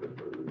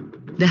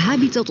 de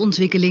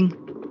habitatontwikkeling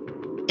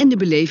en de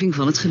beleving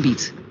van het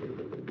gebied.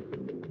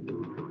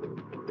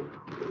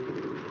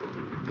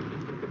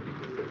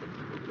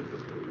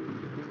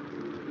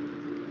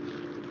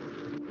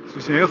 Het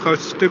is een heel groot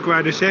stuk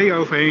waar de zee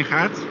overheen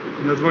gaat.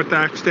 En dat wordt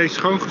eigenlijk steeds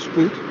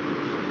schoongespoeld.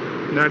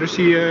 En daardoor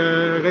zie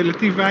je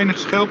relatief weinig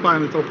schelpen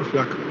aan het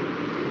oppervlak.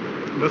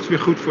 En dat is weer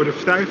goed voor de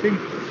verstuiving.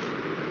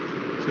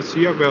 Dus dat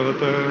zie je ook wel, dat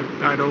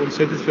daardoor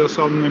ontzettend veel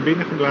zand naar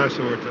binnen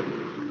geblazen wordt.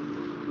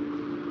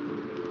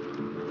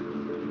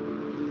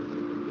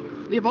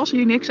 Er was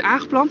hier niks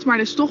aangeplant, maar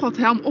er is toch wat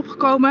helm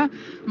opgekomen.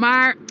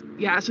 Maar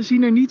ja, ze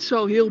zien er niet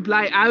zo heel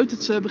blij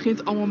uit. Het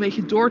begint allemaal een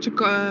beetje door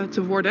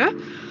te worden.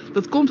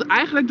 Dat komt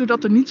eigenlijk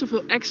doordat er niet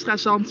zoveel extra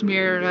zand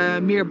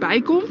meer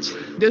bij komt.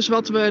 Dus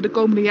wat we de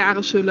komende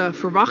jaren zullen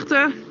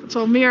verwachten, het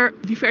zal meer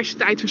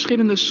diversiteit,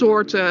 verschillende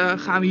soorten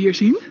gaan we hier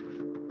zien.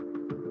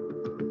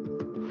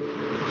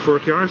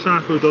 Vorig jaar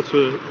zagen we dat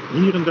we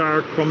hier en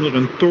daar kwam er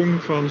een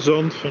tong van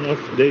zand vanaf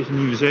deze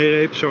nieuwe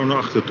zeereep zo naar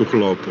achter toe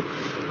gelopen.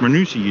 Maar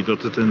nu zie je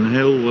dat het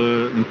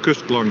een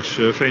kustlangs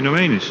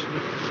fenomeen is.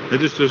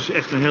 Het is dus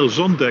echt een heel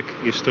zanddek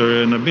is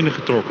er naar binnen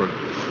getrokken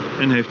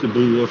en heeft de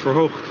boel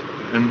verhoogd.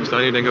 En we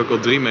staan hier denk ik ook al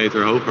 3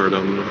 meter hoger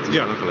dan het is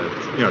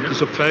aangelegd. Ja, het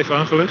is op 5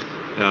 aangelegd.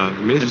 Ja,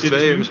 minstens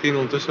 2 en misschien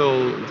ondertussen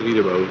al 3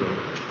 erboven.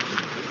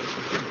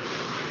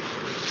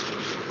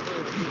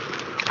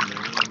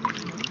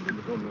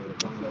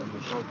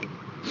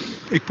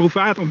 Ik proef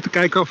water om te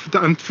kijken of het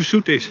aan het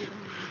verzoeten is.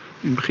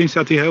 In het begin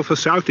staat hier heel veel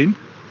zout in.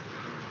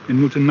 En het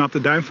moet een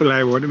natte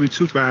duinvallei worden met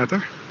zoet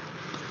water.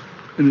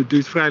 En het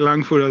duurt vrij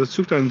lang voordat het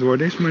zoet aan het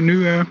worden is, maar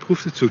nu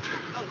proeft het zoet.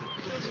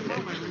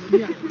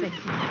 Ja,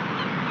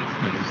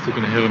 dit is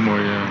natuurlijk een hele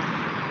mooie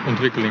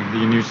ontwikkeling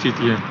die je nu ziet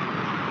hier.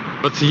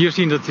 Wat ze hier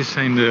zien,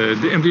 zijn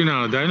de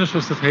embryonale duinen,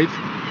 zoals dat heet.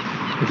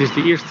 Het is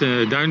de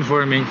eerste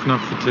duinvorming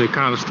vanaf het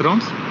kale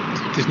strand.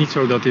 Het is niet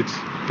zo dat dit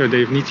per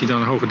definitie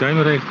dan een hoge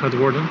duinregen gaat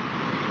worden.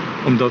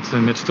 Omdat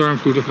met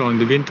stormvloeden, vooral in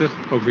de winter,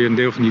 ook weer een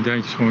deel van die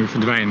duintjes gewoon weer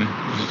verdwijnen.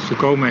 Dus ze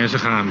komen en ze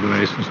gaan, bij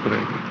wijze van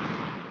spreken.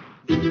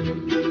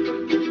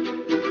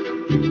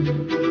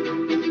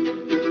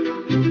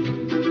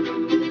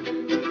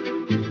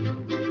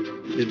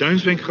 De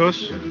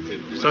duinzwenkgras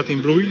staat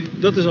in bloei.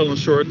 Dat is al een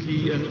soort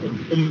die een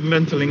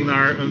omwenteling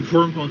naar een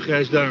vorm van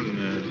grijs duin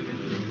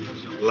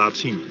laat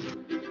zien.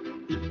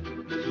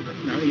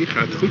 Nou, hier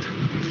gaat het goed.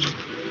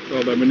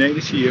 Vooral daar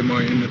beneden zie je een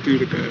mooie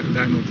natuurlijke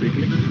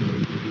duinontwikkeling.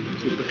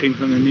 Het is het begin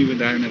van een nieuwe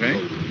duinerij.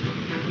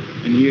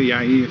 En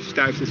hier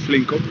stuift het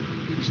flink op.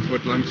 Dus het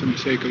wordt langzaam maar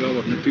zeker wel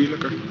wat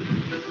natuurlijker.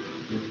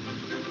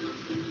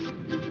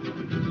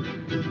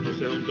 Als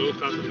de helm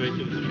doodgaat, dan weet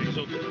je dat er geen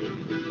zand op komt.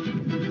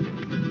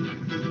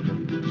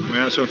 Maar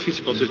ja, zo'n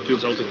fietspad is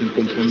natuurlijk altijd een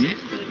compromis.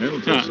 Hè,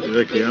 want de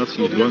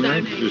recreatie is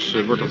belangrijk, dus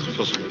wordt dat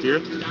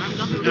gefaciliteerd.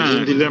 Dat is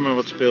een dilemma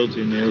wat speelt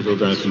in heel veel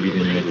duingebieden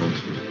in Nederland.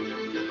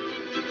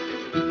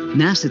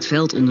 Naast het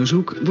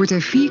veldonderzoek wordt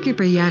er 4 keer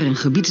per jaar een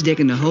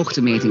gebiedsdekkende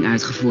hoogtemeting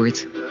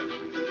uitgevoerd.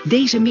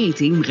 Deze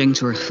meting brengt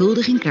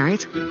zorgvuldig in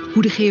kaart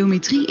hoe de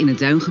geometrie in het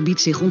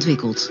duingebied zich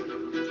ontwikkelt.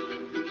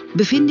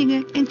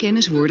 Bevindingen en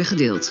kennis worden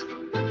gedeeld.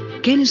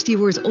 Kennis die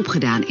wordt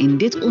opgedaan in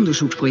dit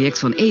onderzoeksproject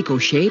van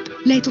EcoShape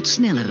leidt tot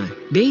snellere,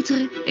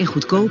 betere en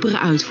goedkopere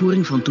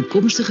uitvoering van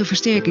toekomstige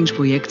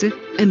versterkingsprojecten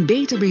en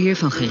beter beheer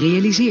van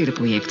gerealiseerde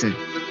projecten.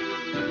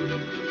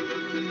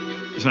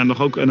 Er zijn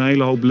nog ook een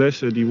hele hoop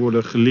lessen die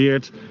worden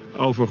geleerd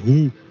over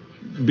hoe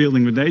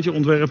building with nature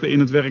ontwerpen in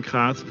het werk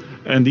gaat.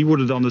 En die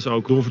worden dan dus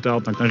ook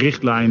doorvertaald naar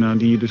richtlijnen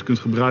die je dus kunt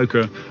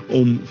gebruiken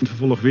om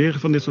vervolg weer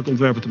van dit soort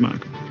ontwerpen te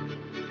maken.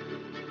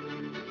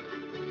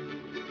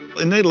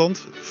 In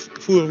Nederland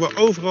voeren we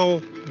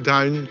overal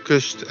duin,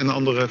 kust en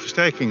andere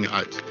versterkingen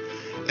uit.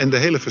 En de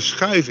hele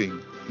verschuiving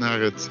naar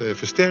het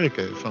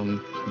versterken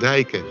van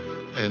dijken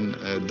en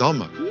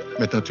dammen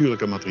met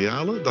natuurlijke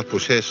materialen, dat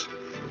proces,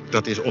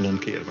 dat is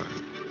onomkeerbaar.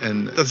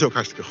 En dat is ook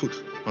hartstikke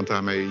goed, want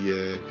daarmee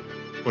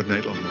wordt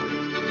Nederland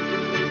mooier.